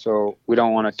gloves. So we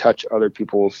don't want to touch other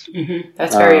people's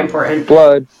that's very important.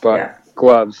 Blood, but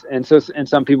gloves. And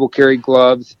some people carry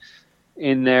gloves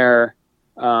in their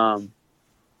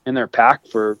pack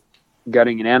for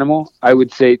gutting an animal. I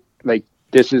would say, like,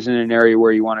 this isn't an area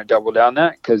where you want to double down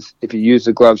that, because if you use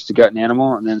the gloves to gut an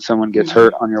animal and then someone gets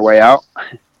hurt on your way out,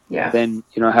 then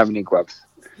you don't have any gloves.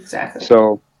 Exactly.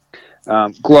 So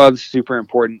gloves, super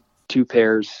important. 2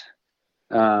 pairs,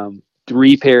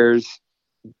 3 pairs,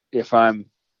 if I'm,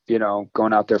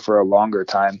 going out there for a longer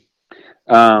time.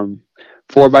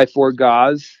 4x4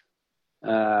 gauze,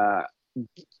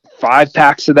 5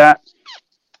 packs of that.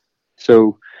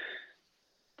 So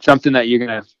something that you're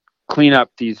going to clean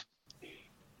up these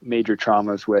major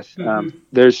traumas with.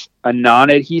 There's a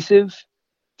non-adhesive,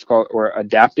 it's called, or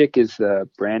Adaptic is the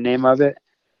brand name of it.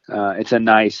 It's a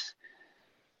nice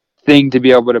thing to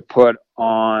be able to put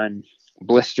on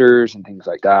blisters and things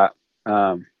like that.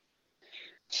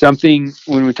 Something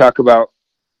when we talk about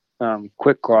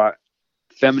quick clot,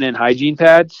 feminine hygiene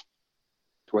pads,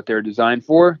 it's what they're designed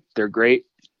for. They're great.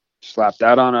 Slap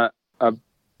that on a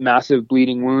massive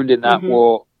bleeding wound, and that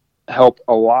will help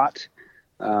a lot.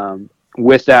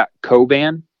 With that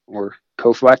Coban or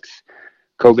Coflex,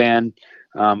 Coban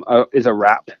is a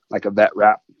wrap, like a vet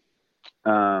wrap.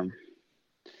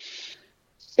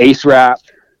 Ace wrap,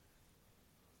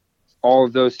 all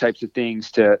of those types of things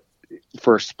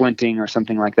for splinting or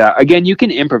something like that. Again, you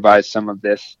can improvise some of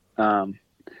this,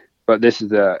 but this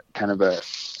is a kind of a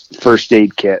first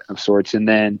aid kit of sorts. And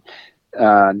then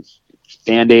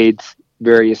Band-Aids,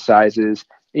 various sizes.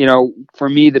 For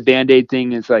me, the Band-Aid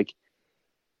thing is like,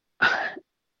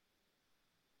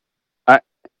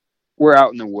 we're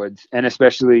out in the woods, and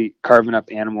especially carving up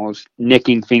animals,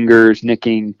 nicking fingers,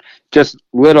 nicking just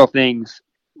little things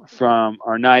from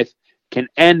our knife can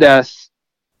end us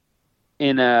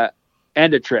in a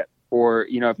trip, or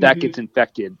if that gets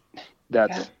infected,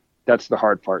 that's the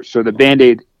hard part. So the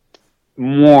Band-Aid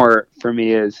more for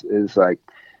me is like,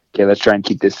 okay, let's try and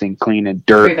keep this thing clean, and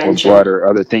dirt or blood or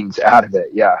other things out of it.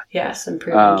 Yeah, some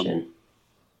prevention.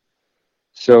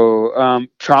 So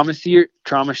trauma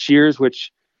shears,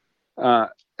 which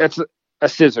that's a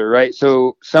scissor, right?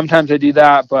 So sometimes I do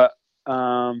that, but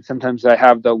sometimes I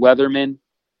have the Leatherman,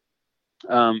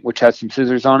 which has some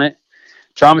scissors on it.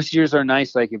 Trauma shears are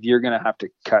nice, like if you're gonna have to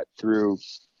cut through,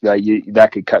 that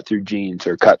could cut through jeans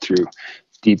or cut through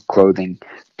deep clothing.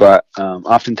 But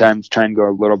oftentimes try and go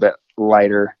a little bit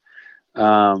lighter.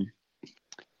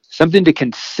 Something to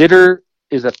consider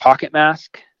is a pocket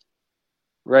mask,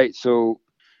 right? So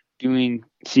doing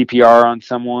CPR on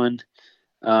someone,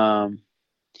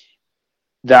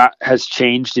 that has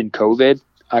changed in COVID.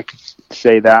 I could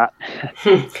say that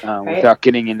right. Without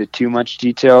getting into too much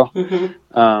detail.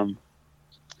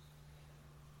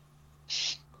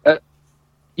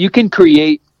 You can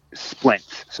create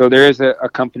splints. So there is a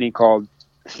company called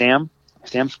Sam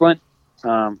Splint,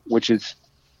 which is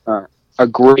a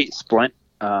great splint.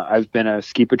 I've been a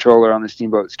ski patroller on the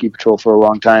Steamboat Ski Patrol for a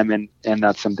long time, and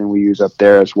that's something we use up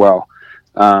there as well.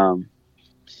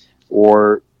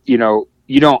 Or you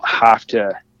don't have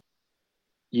to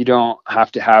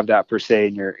have that per se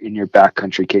in your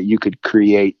backcountry kit. You could go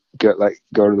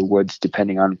to the woods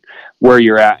depending on where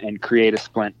you're at and create a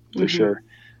splint for sure.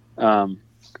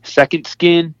 Second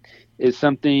skin is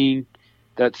something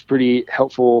that's pretty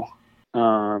helpful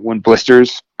when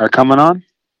blisters are coming on,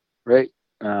 right?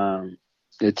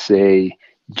 It's a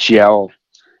gel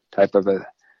type of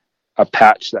a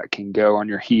patch that can go on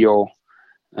your heel.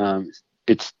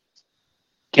 It's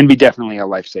can be definitely a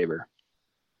lifesaver.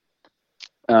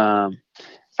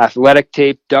 Athletic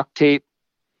tape, duct tape.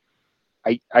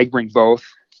 I bring both.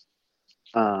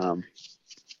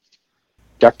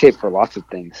 Duct tape for lots of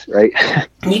things, right?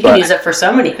 You can use it for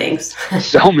so many things.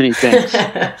 So many things.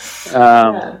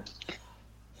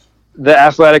 The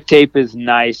athletic tape is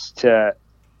nice to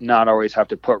not always have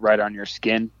to put right on your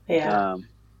skin. Yeah.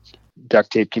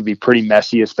 Duct tape can be pretty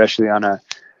messy, especially on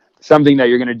something that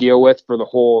you're going to deal with for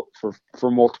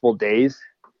multiple days.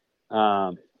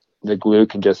 The glue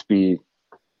can just be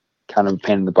kind of a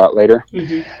pain in the butt later.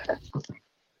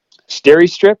 Steri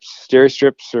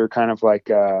strips are kind of like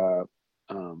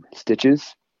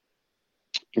stitches,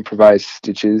 improvised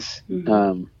stitches.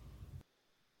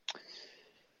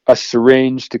 A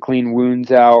syringe to clean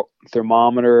wounds out.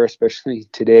 Thermometer, especially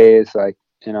today, is like,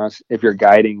 if you're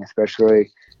guiding,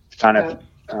 especially, it's kind of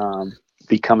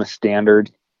become a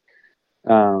standard.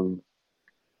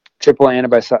 Triple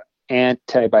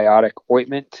antibiotic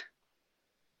ointment.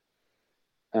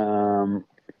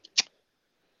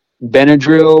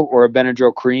 Benadryl or a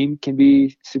Benadryl cream can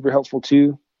be super helpful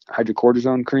too.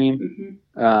 Hydrocortisone cream.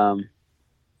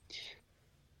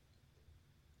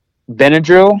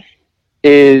 Benadryl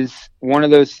is one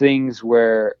of those things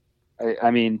where,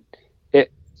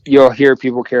 you'll hear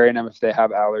people carrying them if they have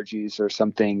allergies or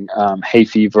something, hay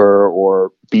fever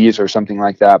or bees or something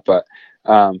like that, but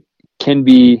can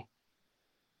be,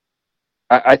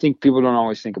 I think people don't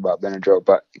always think about Benadryl,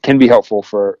 but it can be helpful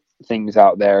for things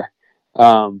out there.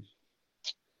 And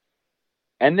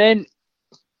then,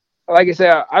 like I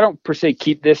said, I don't per se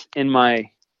keep this in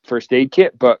my first aid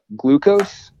kit, but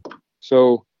glucose.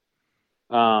 So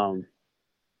I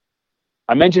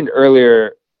mentioned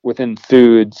earlier within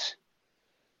foods,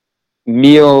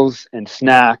 meals and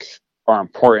snacks are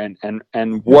important,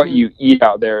 and what you eat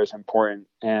out there is important.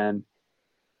 And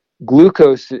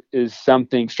glucose is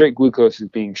something, straight glucose is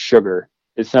being sugar,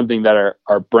 is something that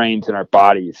our brains and our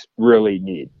bodies really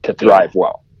need to thrive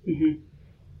well.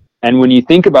 And when you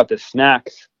think about the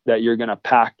snacks that you're going to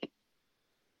pack,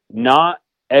 not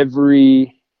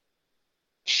every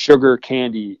sugar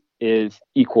candy is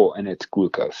equal in its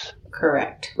glucose.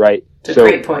 Correct. Right? That's a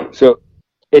great point. So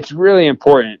it's really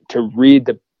important to read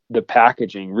the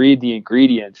packaging, read the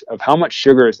ingredients of how much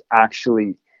sugar is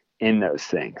actually in those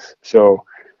things. So,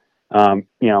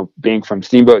 being from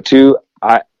Steamboat 2,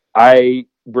 I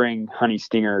bring Honey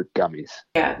Stinger gummies.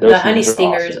 Yeah, Those the Honey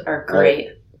Stingers awesome, are great.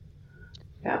 Right?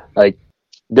 Yeah. Like,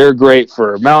 they're great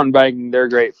for mountain biking. They're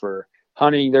great for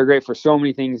hunting. They're great for so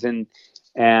many things.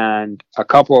 And a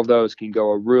couple of those can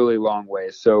go a really long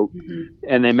way. So,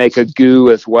 and they make a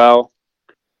goo as well,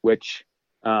 which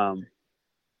can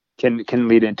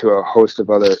lead into a host of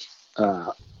other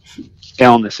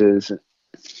illnesses.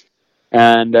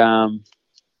 And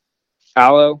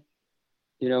aloe,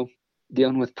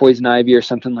 dealing with poison ivy or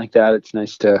something like that, it's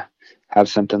nice to have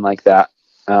something like that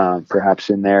perhaps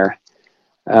in there.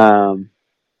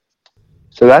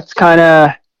 So that's kind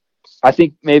of, I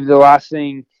think, maybe the last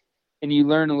thing. And you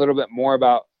learn a little bit more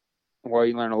about, well,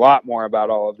 you learn a lot more about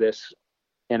all of this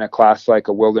in a class like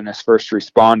a wilderness first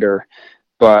responder,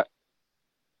 but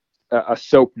a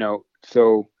SOAP note.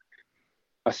 So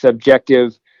a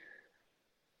subjective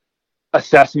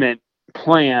assessment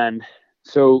plan.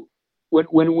 So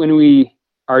when we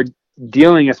are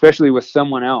dealing, especially with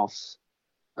someone else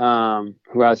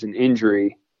who has an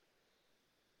injury,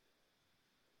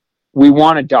 we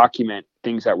want to document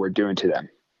things that we're doing to them,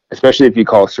 especially if you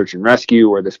call search and rescue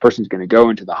or this person's going to go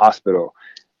into the hospital.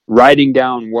 Writing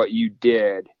down what you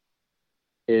did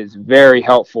is very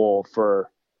helpful for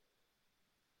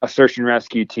a search and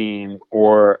rescue team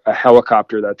or a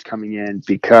helicopter that's coming in,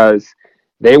 because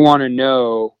they want to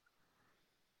know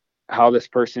how this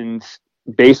person's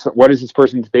what is this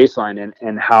person's baseline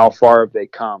and how far have they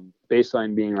come.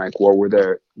 Baseline being like, what were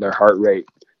their heart rate,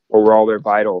 or were all their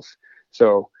vitals.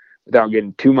 So without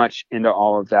getting too much into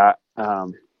all of that,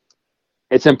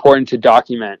 it's important to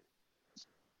document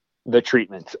the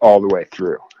treatments all the way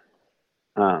through.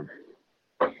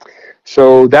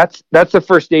 So that's the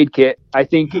first aid kit. I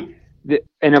think an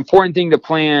important thing to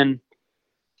plan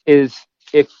is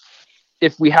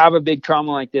if we have a big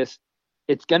trauma like this,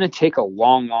 it's going to take a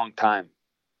long, long time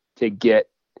to get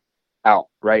out,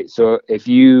 right? So if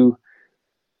you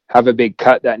have a big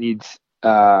cut that needs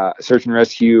search and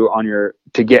rescue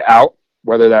to get out,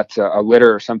 whether that's a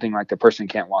litter or something like the person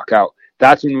can't walk out,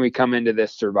 that's when we come into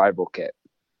this survival kit.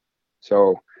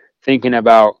 So thinking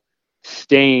about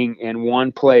staying in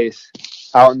one place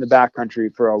out in the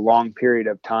backcountry for a long period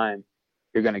of time,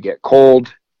 you're going to get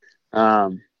cold.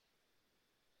 And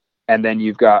then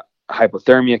you've got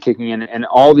hypothermia kicking in and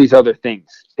all these other things.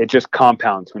 It just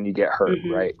compounds when you get hurt,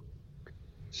 right?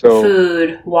 So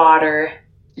food, water.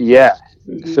 Yeah.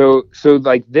 So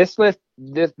like this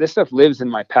stuff lives in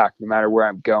my pack no matter where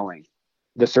I'm going.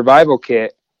 The survival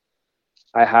kit,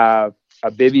 I have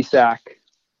a bivy sack,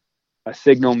 a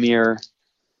signal mirror,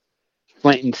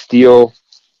 flint and steel.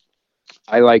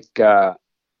 I like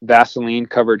Vaseline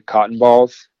covered cotton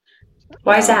balls.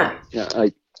 Why is that?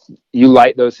 Like you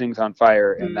light those things on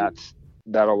fire and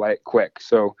that'll light quick.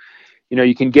 So,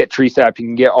 you can get tree sap, you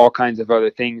can get all kinds of other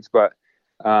things, but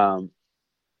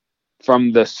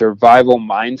from the survival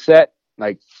mindset,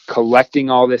 like collecting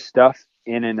all this stuff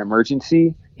in an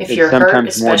emergency, if you're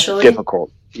sometimes hurt, more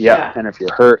difficult. Yeah. And if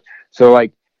you're hurt. So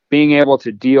like being able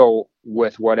to deal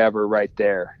with whatever right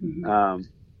there.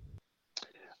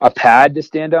 A pad to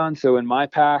stand on. So in my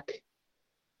pack,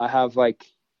 I have like,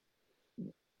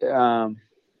 it's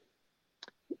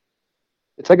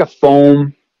like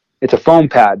it's a foam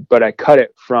pad, but I cut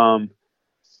it from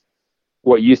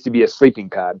what used to be a sleeping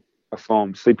pad, a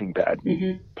foam sleeping pad.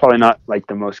 Probably not like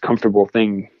the most comfortable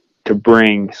thing to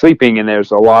bring sleeping, and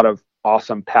there's a lot of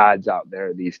awesome pads out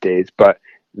there these days, but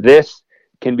this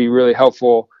can be really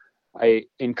helpful. I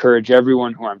encourage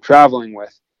everyone who I'm traveling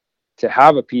with to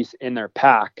have a piece in their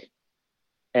pack,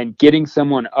 and getting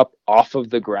someone up off of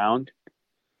the ground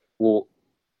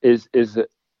is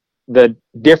the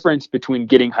difference between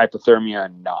getting hypothermia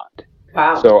and not.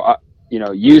 Wow. So,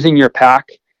 using your pack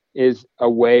is a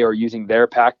way, or using their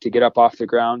pack to get up off the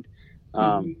ground.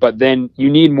 But then you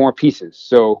need more pieces.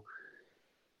 So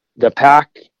the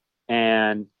pack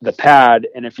and the pad.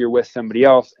 And if you're with somebody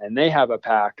else and they have a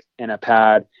pack and a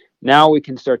pad, now we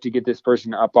can start to get this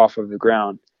person up off of the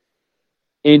ground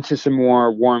into some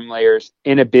more warm layers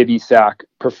in a bivy sack,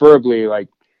 preferably like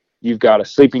you've got a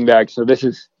sleeping bag. So this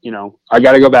is, I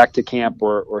got to go back to camp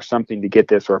or something to get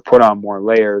this, or put on more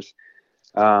layers.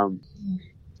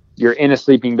 You're in a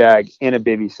sleeping bag, in a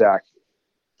bivy sack.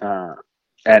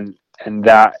 And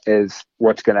that is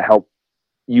what's going to help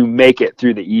you make it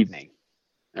through the evening,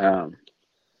 and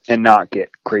not get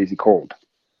crazy cold.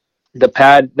 The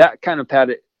pad, that kind of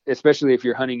pad, especially if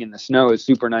you're hunting in the snow, is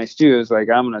super nice too. It's like,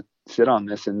 I'm going to sit on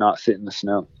this and not sit in the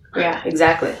snow. Yeah,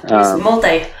 exactly. There's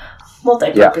multi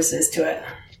purposes to it.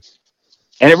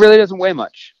 And it really doesn't weigh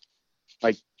much.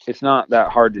 Like, it's not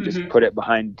that hard to just put it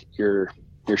behind your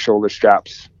shoulder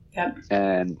straps. Yep.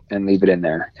 And leave it in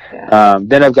there. Yeah.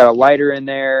 Then I've got a lighter in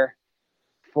there,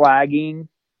 flagging,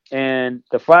 and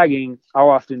the flagging, I'll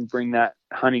often bring that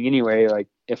hunting anyway. Like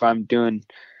if I want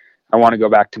to go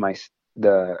back to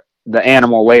the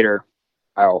animal later,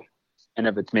 and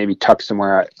if it's maybe tucked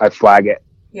somewhere, I flag it.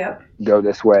 Yep. Go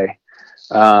this way.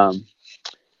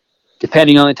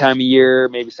 Depending on the time of year,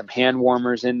 maybe some hand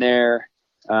warmers in there,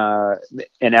 an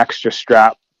extra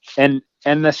strap. And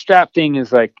the strap thing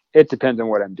is like, it depends on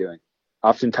what I'm doing.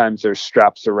 Oftentimes there's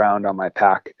straps around on my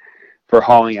pack for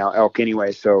hauling out elk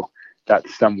anyway. So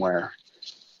that's somewhere.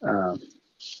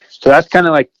 So that's kind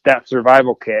of like that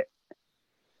survival kit.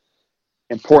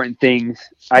 Important things.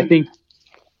 I think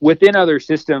within other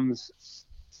systems,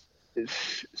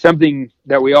 something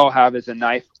that we all have is a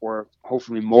knife, or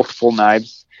hopefully multiple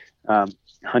knives.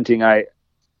 Hunting,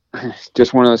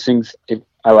 just one of those things.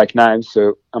 I like knives,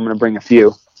 so I'm going to bring a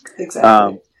few.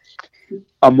 Exactly.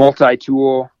 A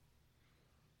multi-tool.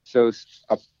 So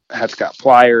it's got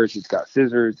pliers, it's got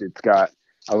scissors, it's got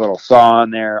a little saw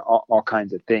in there, all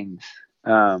kinds of things.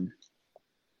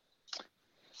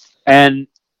 And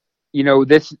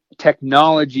this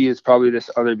technology is probably this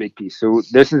other big piece. So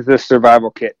this is the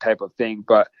survival kit type of thing.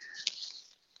 But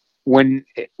when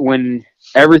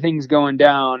everything's going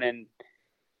down and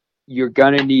you're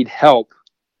gonna need help,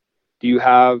 do you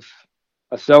have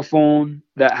a cell phone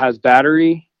that has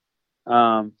battery?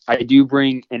 I do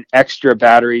bring an extra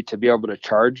battery to be able to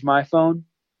charge my phone.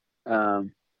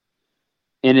 And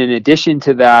in addition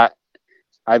to that,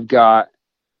 I've got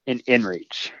an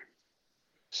inReach.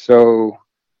 So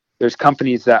there's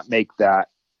companies that make that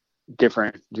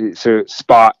different. So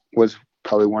Spot was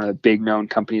probably one of the big known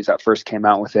companies that first came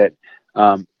out with it.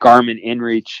 Garmin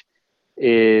inReach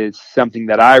is something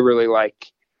that I really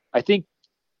like. I think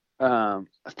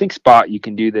Spot, you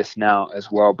can do this now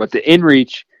as well, but the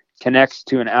inReach connects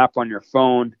to an app on your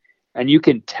phone, and you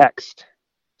can text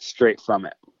straight from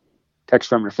it. Text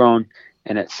from your phone,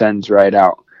 and it sends right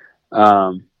out.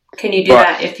 Can you do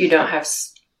that if you don't have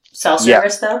cell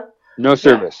service, though? No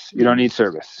service. Yeah. You don't need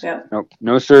service. Yeah. Nope.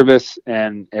 No service,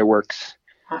 and it works.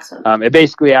 Awesome. It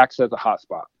basically acts as a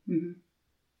hotspot.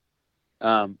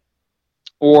 Mm-hmm.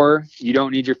 Or you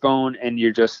don't need your phone, and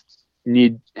you just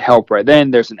need help right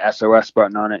then. There's an SOS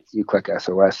button on it. You click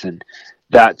SOS, and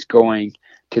that's going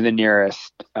to the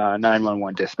nearest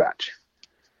 911 dispatch.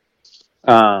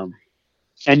 And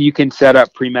you can set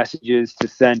up pre-messages to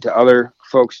send to other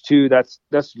folks too. That's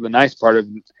the nice part of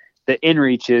the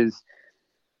inReach is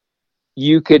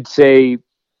you could say,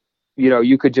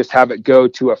 you could just have it go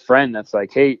to a friend that's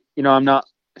like, hey, I'm not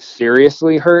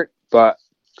seriously hurt, but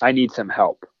I need some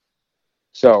help.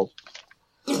 So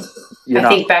I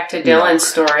think back to Dylan's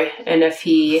story, and if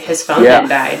his phone had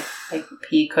died, like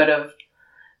he could have,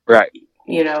 right,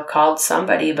 called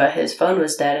somebody, but his phone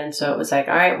was dead, and so it was like,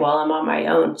 all right, well, I'm on my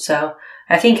own. So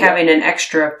I think having an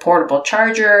extra portable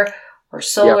charger or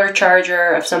solar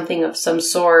charger of some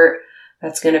sort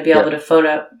that's going to be able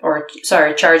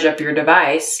to charge up your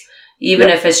device, even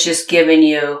if it's just giving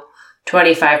you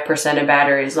 25% of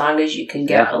battery, as long as you can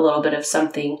get a little bit of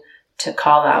something to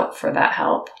call out for that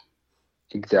help.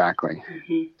 Exactly.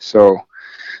 Mm-hmm. So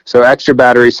extra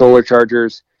battery, solar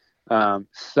chargers,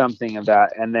 something of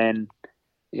that. And then,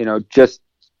 just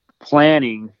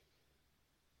planning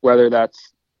whether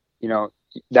that's,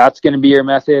 that's going to be your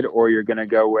method, or you're going to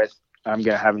go with, I'm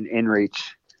going to have an inReach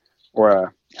or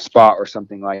a Spot or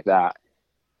something like that.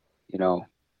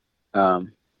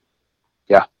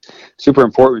 Super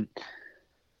important.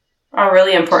 Oh,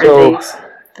 really important things.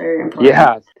 Very important.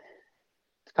 Yeah.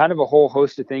 It's kind of a whole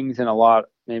host of things and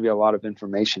maybe a lot of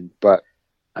information, but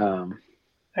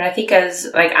I think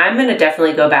I'm going to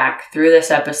definitely go back through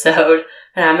this episode,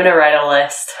 and I'm going to write a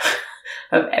list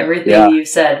of everything you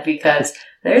said, because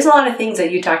there's a lot of things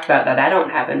that you talked about that I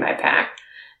don't have in my pack.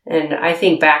 And I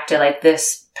think back to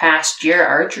this past year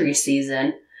archery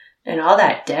season, and all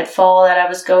that deadfall that I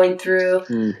was going through.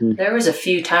 Mm-hmm. There was a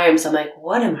few times I'm like,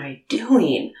 what am I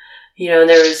doing? And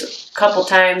there was a couple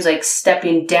times like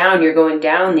stepping down, you're going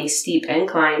down these steep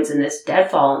inclines in this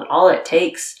deadfall, and all it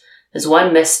takes is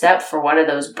one misstep for one of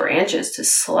those branches to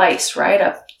slice right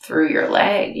up through your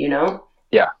leg,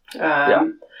 Yeah.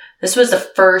 This was the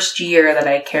first year that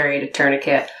I carried a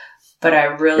tourniquet, but I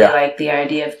really like the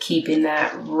idea of keeping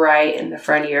that right in the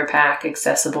front of your pack,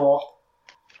 accessible.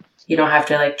 You don't have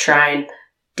to like try and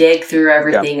dig through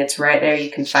everything. It's right there. You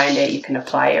can find it. You can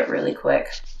apply it really quick.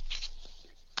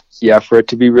 Yeah, for it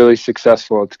to be really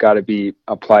successful, it's got to be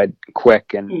applied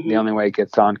quick, and the only way it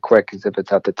gets on quick is if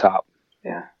it's at the top.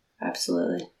 Yeah,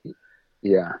 absolutely.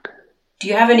 Yeah. Do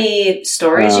you have any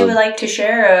stories you would like to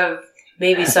share of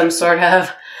maybe some sort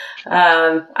of,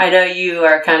 I know you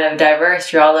are kind of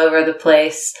diverse. You're all over the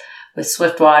place with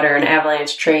Swiftwater and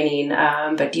avalanche training,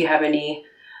 but do you have any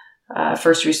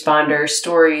first responder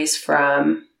stories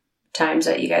from times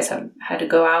that you guys have had to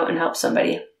go out and help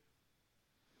somebody?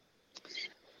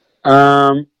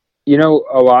 A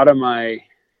lot of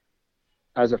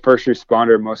as a first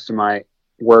responder, most of my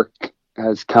work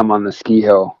has come on the ski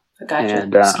hill. Gotcha.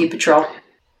 And ski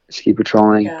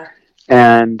patrolling. Yeah.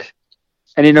 And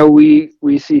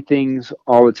we see things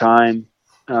all the time,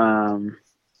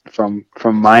 from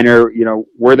minor,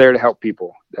 we're there to help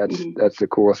people. That's the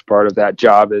coolest part of that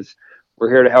job, is we're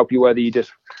here to help you, whether you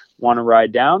just want to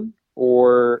ride down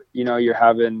or, you're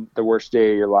having the worst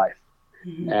day of your life.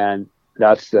 And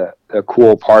that's the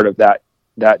cool part of that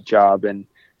job. And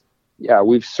yeah,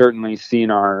 we've certainly seen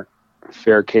our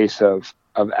fair case of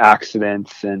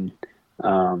accidents, and,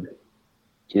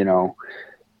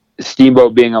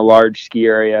 Steamboat being a large ski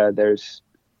area, there's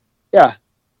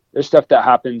stuff that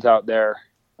happens out there,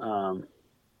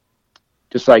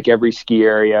 just like every ski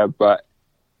area, but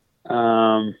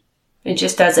it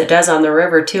just as it does on the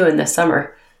river too in the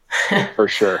summer. For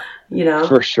sure.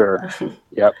 For sure.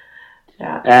 Yep.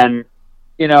 Yeah. And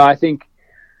I think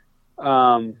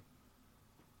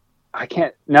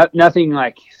nothing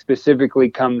like specifically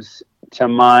comes to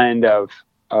mind of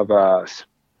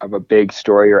a big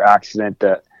story or accident.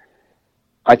 That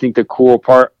I think the cool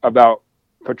part about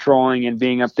patrolling and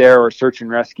being up there, or search and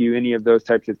rescue, any of those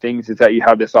types of things, is that you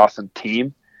have this awesome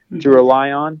team to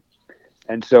rely on.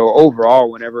 And so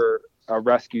overall, whenever a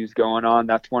rescue's going on,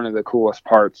 that's one of the coolest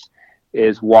parts,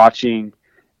 is watching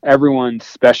everyone's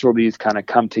specialties kind of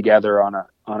come together on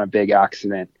a big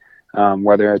accident,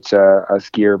 whether it's a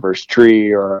skier versus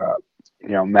tree, or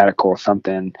medical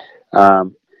something.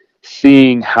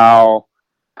 Seeing how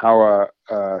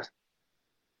a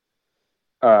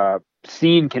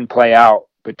scene can play out,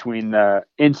 between the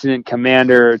incident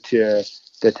commander to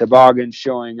the toboggan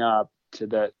showing up, to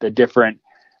the different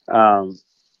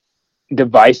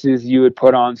devices you would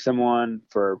put on someone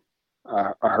for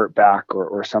a hurt back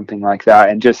or something like that,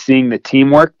 and just seeing the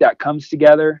teamwork that comes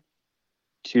together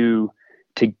to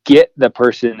get the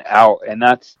person out. And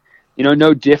that's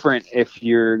no different if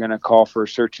you're going to call for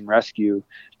search and rescue.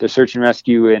 The search and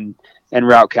rescue in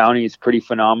Routt County is pretty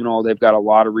phenomenal. They've got a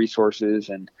lot of resources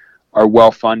and are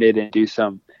well funded, and do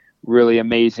some really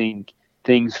amazing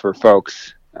things for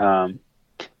folks. And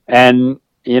I'm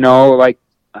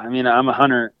a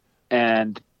hunter,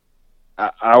 and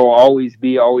I will always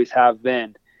have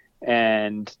been.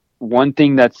 And one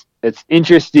thing that's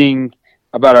interesting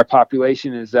about our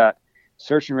population is that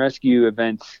search and rescue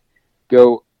events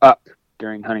go up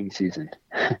during hunting season.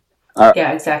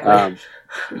 Yeah, exactly.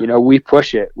 We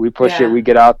push it. We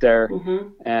get out there,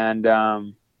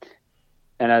 and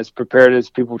as prepared as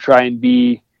people try and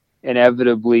be,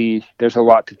 inevitably there's a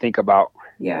lot to think about.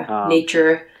 Yeah.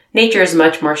 Nature is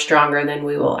much more stronger than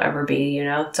we will ever be.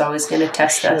 It's always going to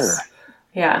test us.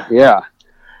 Yeah. Yeah.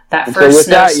 That and first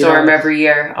snowstorm every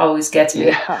year always gets me.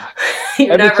 Yeah.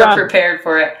 You're never prepared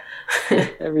for it.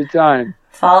 Every time.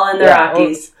 Fall in the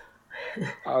Rockies.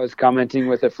 I was commenting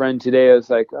with a friend today. I was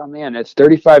like, oh man, it's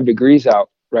 35 degrees out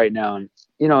right now. And,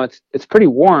 it's pretty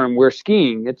warm. We're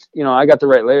skiing. It's, I got the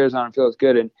right layers on. It feels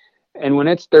good. And when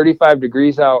it's 35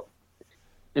 degrees out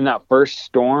in that first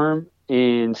storm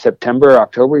in September,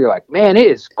 October, you're like, man, it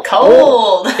is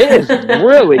cold. It is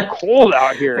really cold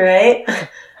out here. Right?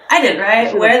 I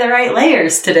didn't wear the right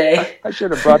layers today. I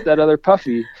should have brought that other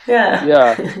puffy.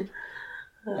 Yeah.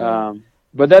 Yeah.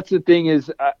 But that's the thing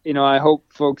is, I hope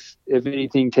folks, if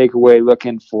anything, take away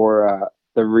looking for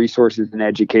the resources and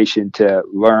education to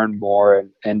learn more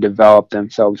and develop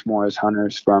themselves more as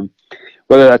hunters, from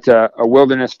whether that's a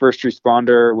wilderness first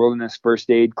responder, wilderness first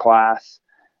aid class,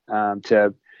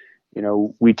 to,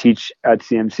 we teach at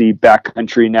CMC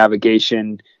backcountry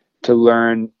navigation to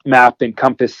learn map and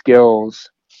compass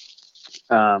skills,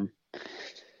 mountain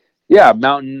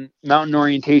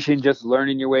orientation, just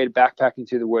learning your way to backpacking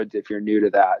through the woods if you're new to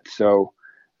that. So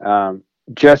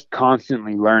just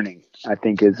constantly learning, I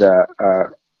think, is a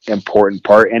important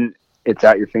part, and it's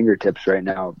at your fingertips right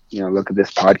now. Look at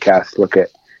this podcast, look at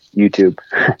YouTube.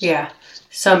 Yeah,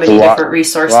 so many different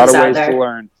resources out there. A lot of of ways to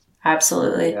learn.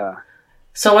 Absolutely. Yeah.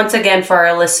 So once again, for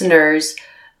our listeners,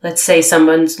 let's say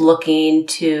someone's looking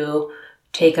to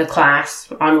take a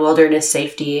class on wilderness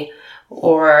safety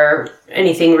or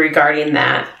anything regarding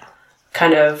that,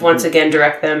 kind of once again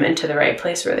direct them into the right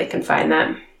place where they can find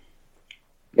that.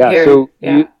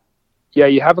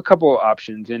 You have a couple of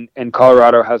options, and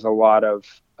Colorado has a lot of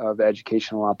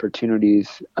educational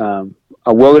opportunities.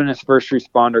 A wilderness first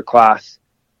responder class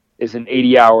is an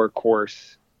 80-hour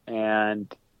course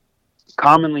and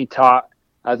commonly taught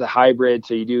as a hybrid.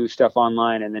 So you do stuff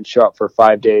online and then show up for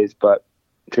 5 days, but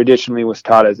traditionally was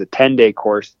taught as a 10-day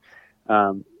course.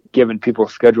 Given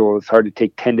people's schedule, it's hard to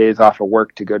take 10 days off of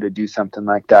work to go to do something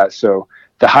like that. So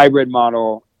the hybrid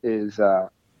model is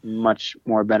much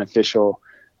more beneficial.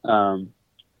 And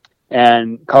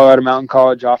Colorado Mountain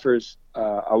College offers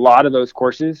a lot of those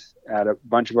courses at a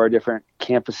bunch of our different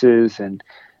campuses. And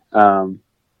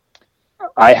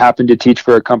I happen to teach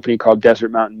for a company called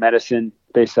Desert Mountain Medicine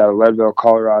based out of Leadville,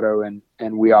 Colorado.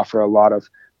 And we offer a lot of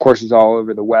courses all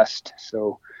over the West.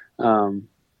 So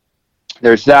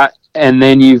there's that. And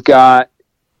then you've got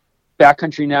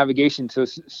backcountry navigation. So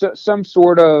some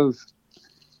sort of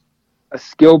a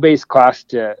skill-based class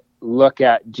to look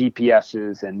at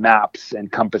GPSs and maps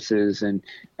and compasses and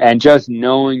just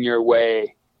knowing your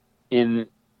way in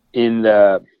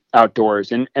the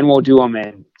outdoors. And we'll do them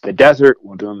in the desert.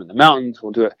 We'll do them in the mountains.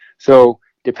 We'll do it. So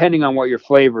depending on what your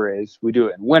flavor is, we do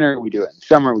it in winter, we do it in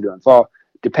summer, we do it in fall.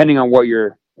 Depending on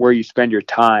where you spend your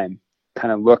time,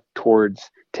 kind of look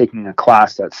towards taking a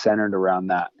class that's centered around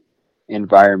that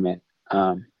environment.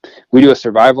 We do a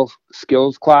survival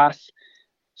skills class,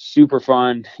 super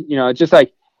fun. It's just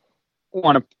like,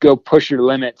 want to go push your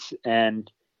limits and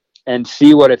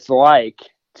see what it's like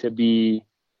to be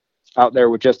out there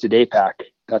with just a day pack.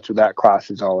 That's what that class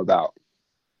is all about.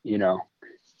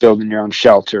 Building your own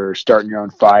shelter, starting your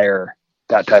own fire,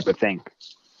 that type of thing.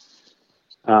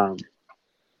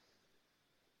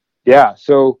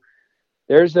 So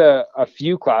there's a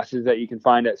few classes that you can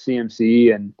find at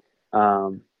CMC, and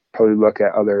probably look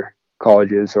at other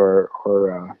colleges or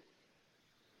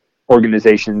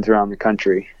organizations around the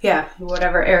country. Yeah,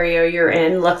 whatever area you're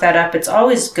in, look that up. It's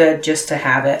always good just to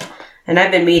have it. And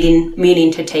I've been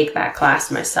meaning to take that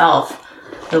class myself,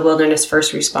 the Wilderness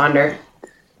First Responder.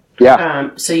 Yeah.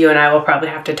 So you and I will probably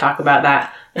have to talk about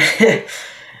that.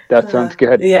 That sounds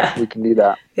good. Yeah. We can do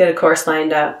that. Get a course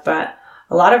lined up. But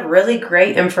a lot of really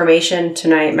great information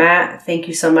tonight, Matt. Thank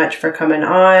you so much for coming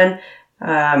on.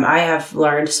 I have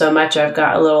learned so much. I've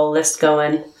got a little list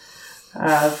going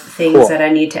of things that I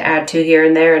need to add to here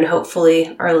and there, and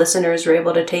hopefully our listeners are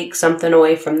able to take something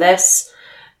away from this.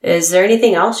 Is there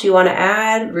anything else you want to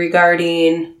add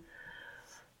regarding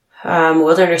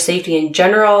wilderness safety in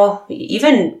general?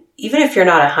 Even if you're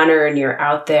not a hunter and you're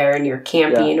out there and you're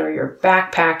camping or you're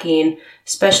backpacking,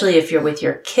 especially if you're with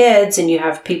your kids and you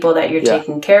have people that you're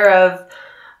taking care of,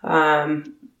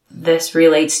 this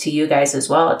relates to you guys as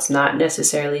well. It's not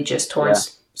necessarily just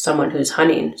towards someone who's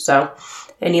hunting. So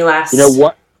any last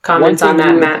comments on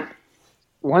that, Matt?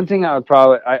 One thing I would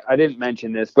I didn't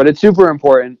mention this, but it's super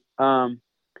important. And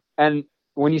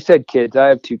when you said kids, I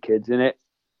have 2 kids, and it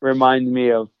reminds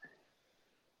me of,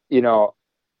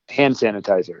 hand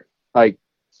sanitizer. Like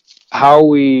how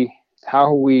we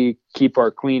keep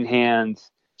our clean hands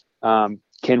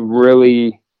can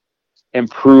really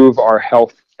improve our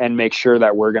health and make sure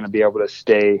that we're going to be able to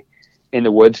stay in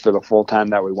the woods for the full time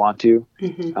that we want to.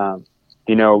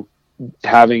 Mm-hmm.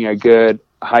 Having a good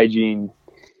hygiene,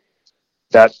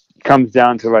 that comes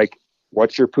down to like,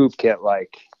 what's your poop kit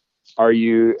like? Are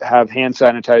you have hand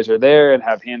sanitizer there and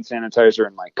have hand sanitizer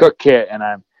in my cook kit? And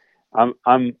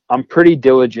I'm pretty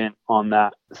diligent on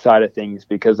that side of things,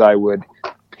 because I would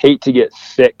hate to get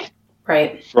sick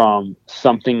from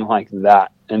something like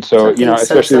that. And so,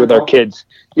 especially with our kids,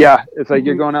 it's like,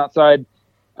 you're going outside,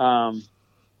 and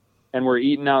we're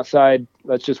eating outside.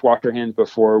 Let's just wash our hands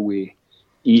before we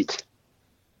eat.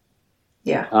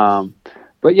 Yeah.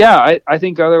 But I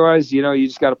think otherwise, you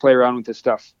just got to play around with this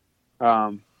stuff.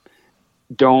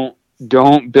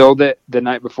 Don't build it the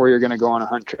night before you're going to go on a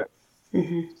hunt trip.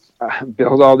 Mm-hmm.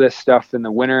 Build all this stuff in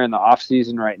the winter and the off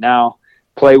season right now.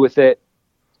 Play with it.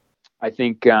 I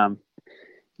think,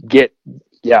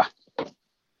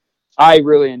 I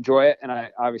really enjoy it, and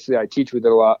I teach with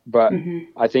it a lot, but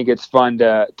I think it's fun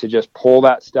to just pull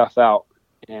that stuff out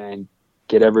and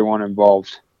get everyone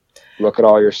involved. Look at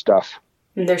all your stuff.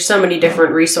 And there's so many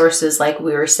different resources, like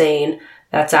we were saying,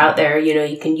 that's out there. You know,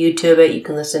 you can YouTube it, you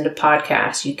can listen to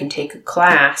podcasts, you can take a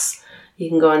class, you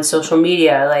can go on social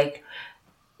media. Like,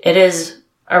 it is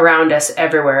around us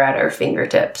everywhere at our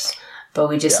fingertips. But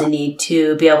we just need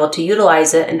to be able to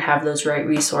utilize it and have those right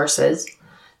resources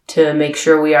to make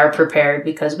sure we are prepared,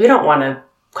 because we don't want to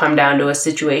come down to a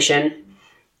situation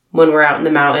when we're out in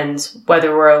the mountains,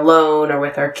 whether we're alone or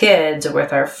with our kids or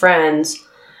with our friends,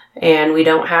 and we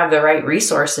don't have the right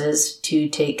resources to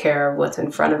take care of what's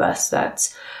in front of us.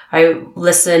 I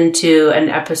listened to an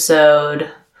episode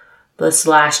this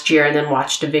last year and then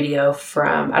watched a video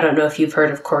from, I don't know if you've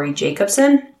heard of Corey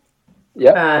Jacobson.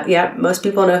 Yeah. Most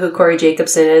people know who Corey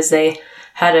Jacobson is. They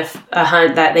had a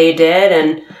hunt that they did,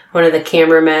 and one of the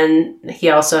cameramen, he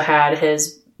also had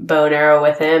his bow and arrow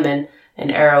with him, and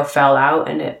an arrow fell out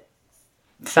and it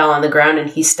fell on the ground, and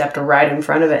he stepped right in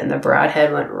front of it, and the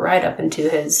broadhead went right up into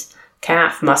his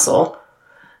calf muscle.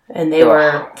 And they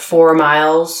were 4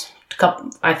 miles,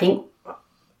 I think,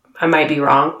 I might be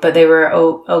wrong, but they were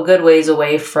a good ways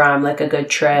away from like a good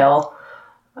trail.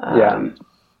 But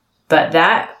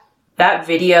that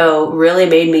video really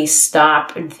made me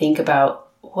stop and think about,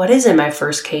 what is in my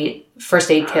first aid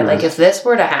kit? Like, if this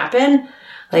were to happen,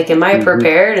 like, am I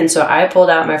prepared? And so I pulled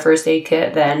out my first aid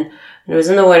kit then. It was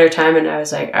in the wintertime, and I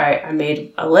was like, all right, I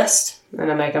made a list,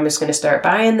 and I'm like, I'm just going to start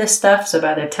buying this stuff. So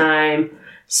by the time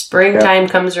springtime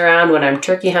comes around, when I'm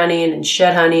turkey hunting and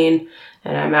shed hunting,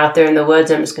 and I'm out there in the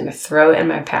woods, I'm just going to throw it in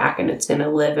my pack, and it's going to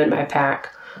live in my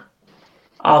pack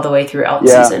all the way through elk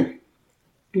season.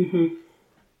 Mm-hmm.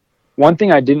 One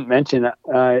thing I didn't mention,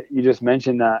 you just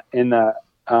mentioned that in the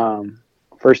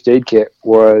first aid kit,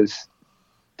 was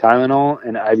Tylenol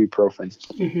and ibuprofen.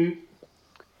 Mm-hmm.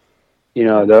 You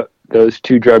know, those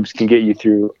two drugs can get you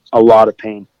through a lot of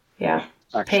pain. Yeah.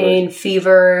 Actually. Pain,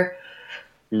 fever,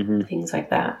 things like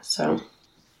that. So,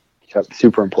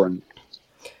 super important.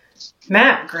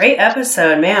 Matt, great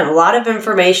episode, man. A lot of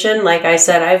information. Like I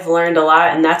said, I've learned a lot,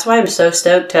 and that's why I'm so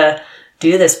stoked to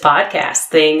do this podcast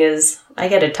thing. Is I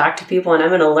get to talk to people, and I'm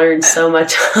going to learn so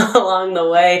much along the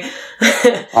way.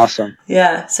 Awesome.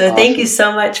 Yeah. So Thank you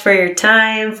so much for your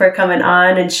time, for coming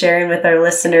on and sharing with our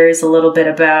listeners a little bit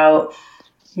about,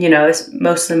 you know,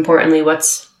 most importantly,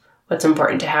 what's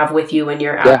important to have with you when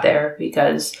you're out there,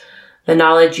 because the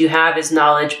knowledge you have is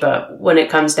knowledge, but when it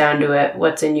comes down to it,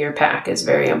 what's in your pack is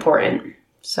very important.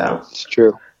 So it's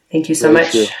true. Thank you so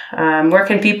much. Where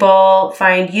can people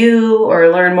find you or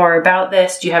learn more about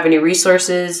this? Do you have any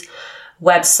resources,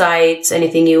 websites,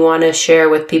 anything you want to share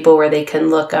with people where they can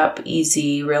look up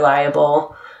easy,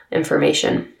 reliable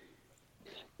information?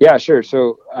 Yeah, sure.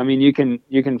 So, I mean, you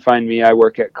can find me. I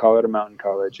work at Colorado Mountain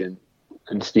College in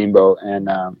Steamboat. And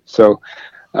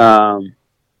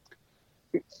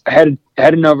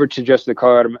heading over to just the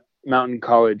Colorado Mountain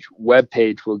College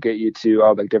webpage will get you to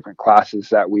all the different classes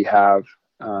that we have.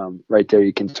 Right there,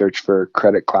 you can search for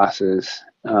credit classes.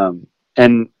 And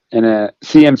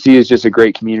CMC is just a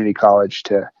great community college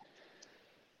to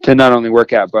not only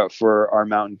work at, but for our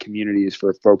mountain communities,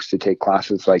 for folks to take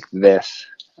classes like this.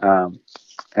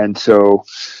 And so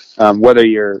whether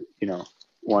you're,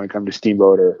 want to come to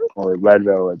Steamboat or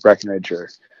Leadville or Breckenridge or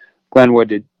Glenwood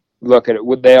to look at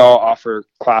it, they all offer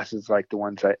classes like the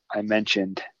ones I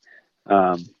mentioned.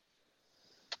 And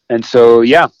so,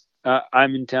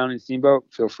 I'm in town in Steamboat.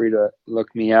 Feel free to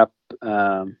look me up.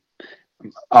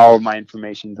 All of my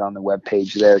information's on the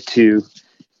webpage there too.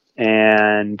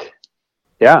 And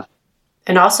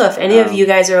And also, if any of you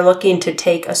guys are looking to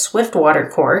take a Swiftwater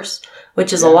course,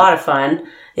 which is a lot of fun,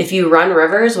 if you run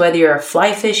rivers, whether you're a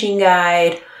fly fishing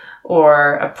guide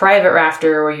or a private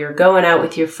rafter, or you're going out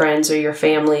with your friends or your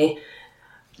family,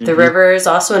 the river is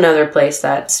also another place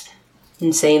that's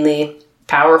insanely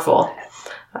powerful.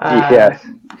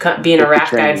 Being a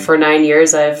raft guide for 9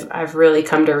 years, I've really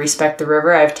come to respect the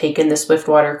river. I've taken the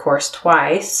Swiftwater course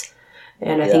twice,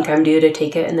 and I think I'm due to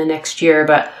take it in the next year.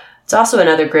 But it's also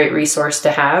another great resource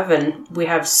to have, and we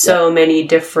have so many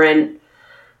different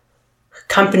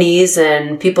companies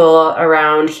and people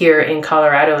around here in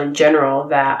Colorado in general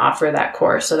that offer that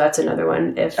course. So that's another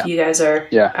one. If you guys are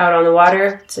out on the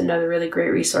water, it's another really great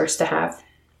resource to have.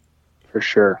 For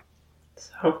sure.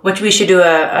 So, which we should do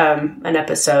an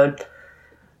episode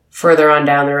further on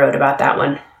down the road about that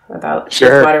one, about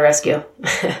Swiftwater rescue.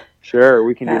 Sure,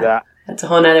 we can do that. That's a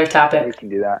whole nother topic. We can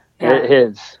do that. Yeah. It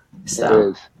is. So.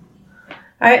 It is.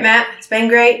 All right, Matt. It's been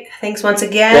great. Thanks once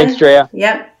again. Thanks, Drea.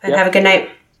 Yep. And have a good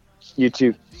night. You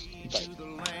too.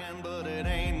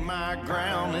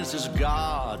 This is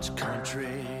God's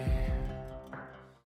country.